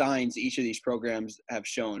negative signs each of these programs have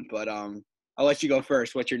shown. But I'll let you go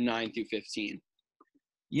first. What's your 9 through 15?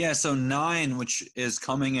 Yeah, so 9, which is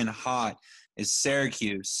coming in hot, is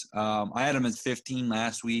Syracuse. I had them at 15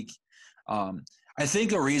 last week. I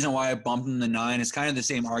think the reason why I bumped them to 9 is kind of the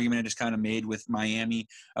same argument I just kind of made with Miami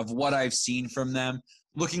of what I've seen from them.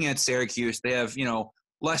 Looking at Syracuse, they have, you know,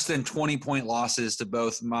 less than 20-point losses to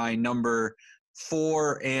both my number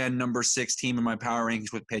 4 and number 6 team in my power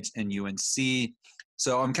rankings with Pitt and UNC.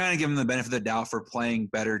 So I'm kind of giving them the benefit of the doubt for playing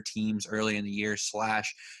better teams early in the year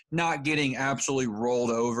 / not getting absolutely rolled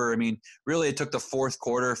over. I mean, really it took the fourth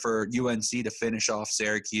quarter for UNC to finish off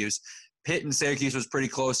Syracuse. Pitt and Syracuse was pretty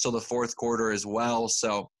close till the fourth quarter as well.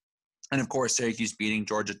 So, and of course, Syracuse beating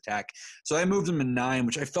Georgia Tech. So I moved them to 9,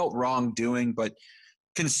 which I felt wrong doing, but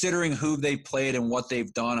considering who they played and what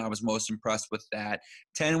they've done, I was most impressed with that.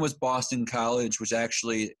 10 was Boston College, which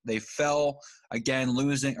actually they fell again,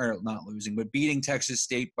 but beating Texas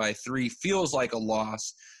State by 3 feels like a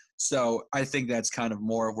loss. So I think that's kind of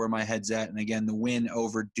more of where my head's at. And again, the win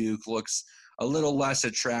over Duke looks a little less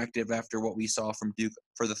attractive after what we saw from Duke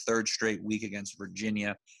for the 3rd straight week against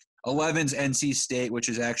Virginia. 11's NC State, which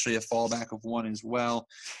is actually a fallback of 1 as well,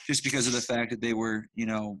 just because of the fact that they were, you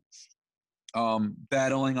know,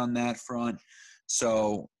 battling on that front.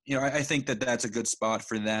 So, you know, I think that that's a good spot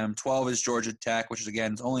for them. 12 is Georgia Tech, which is,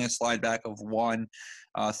 again, it's only a slide back of 1.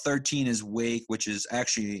 13 is Wake, which is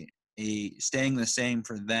actually staying the same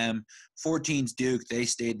for them. 14's Duke. They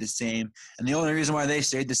stayed the same. And the only reason why they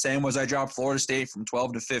stayed the same was I dropped Florida State from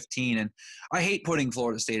 12 to 15. And I hate putting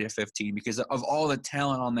Florida State at 15 because of all the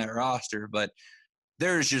talent on that roster. But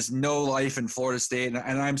there's just no life in Florida State.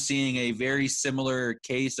 And I'm seeing a very similar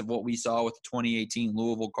case of what we saw with the 2018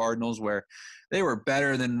 Louisville Cardinals, where they were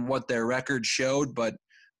better than what their record showed. But,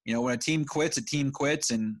 you know, when a team quits, a team quits.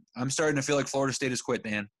 And I'm starting to feel like Florida State has quit,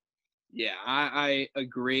 Dan. Yeah, I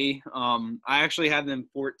agree. I actually have them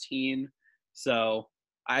 14. So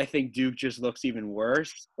I think Duke just looks even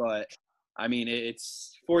worse. But, I mean,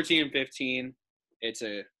 it's 14 and 15. It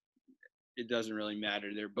doesn't really matter.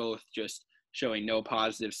 They're both just showing no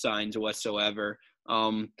positive signs whatsoever.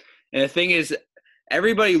 And the thing is,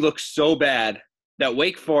 everybody looks so bad that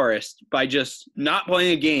Wake Forest, by just not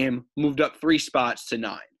playing a game, moved up 3 spots to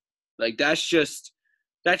 9. Like, that just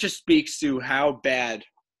speaks to how bad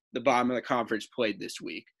the bottom of the conference played this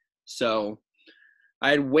week. So I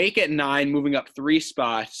had Wake at 9, moving up 3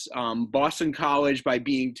 spots. Boston College, by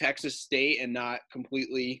beating Texas State and not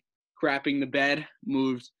completely crapping the bed,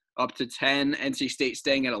 moved up to 10. NC State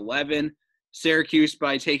staying at 11. Syracuse,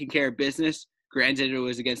 by taking care of business, granted it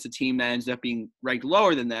was against a team that ends up being ranked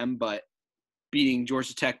lower than them, but beating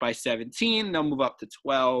Georgia Tech by 17, they'll move up to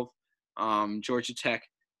 12. Georgia Tech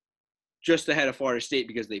just ahead of Florida State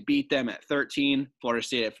because they beat them at 13, Florida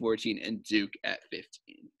State at 14, and Duke at 15.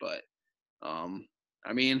 But,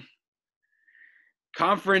 I mean,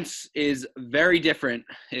 conference is very different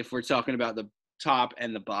if we're talking about the top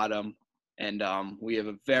and the bottom. And we have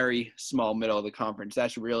a very small middle of the conference.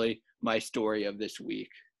 That's really my story of this week.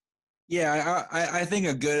 Yeah, I think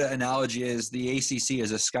a good analogy is the ACC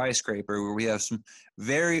is a skyscraper where we have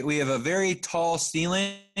a very tall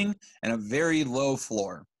ceiling and a very low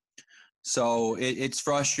floor. So it's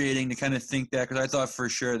frustrating to kind of think that, because I thought for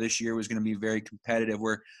sure this year was going to be very competitive,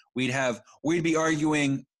 where we'd be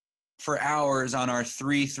arguing for hours on our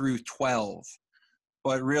 3 through 12.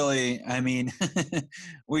 But really, I mean,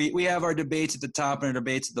 we have our debates at the top and our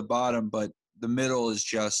debates at the bottom, but the middle is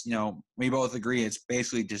just, we both agree it's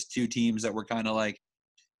basically just two teams that were kind of like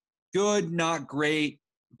good, not great,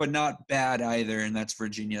 but not bad either, and that's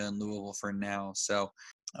Virginia and Louisville for now. So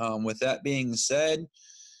with that being said,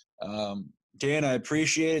 Dan, I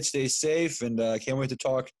appreciate it. Stay safe, and I can't wait to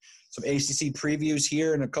talk some ACC previews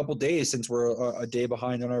here in a couple days since we're a day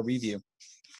behind on our review.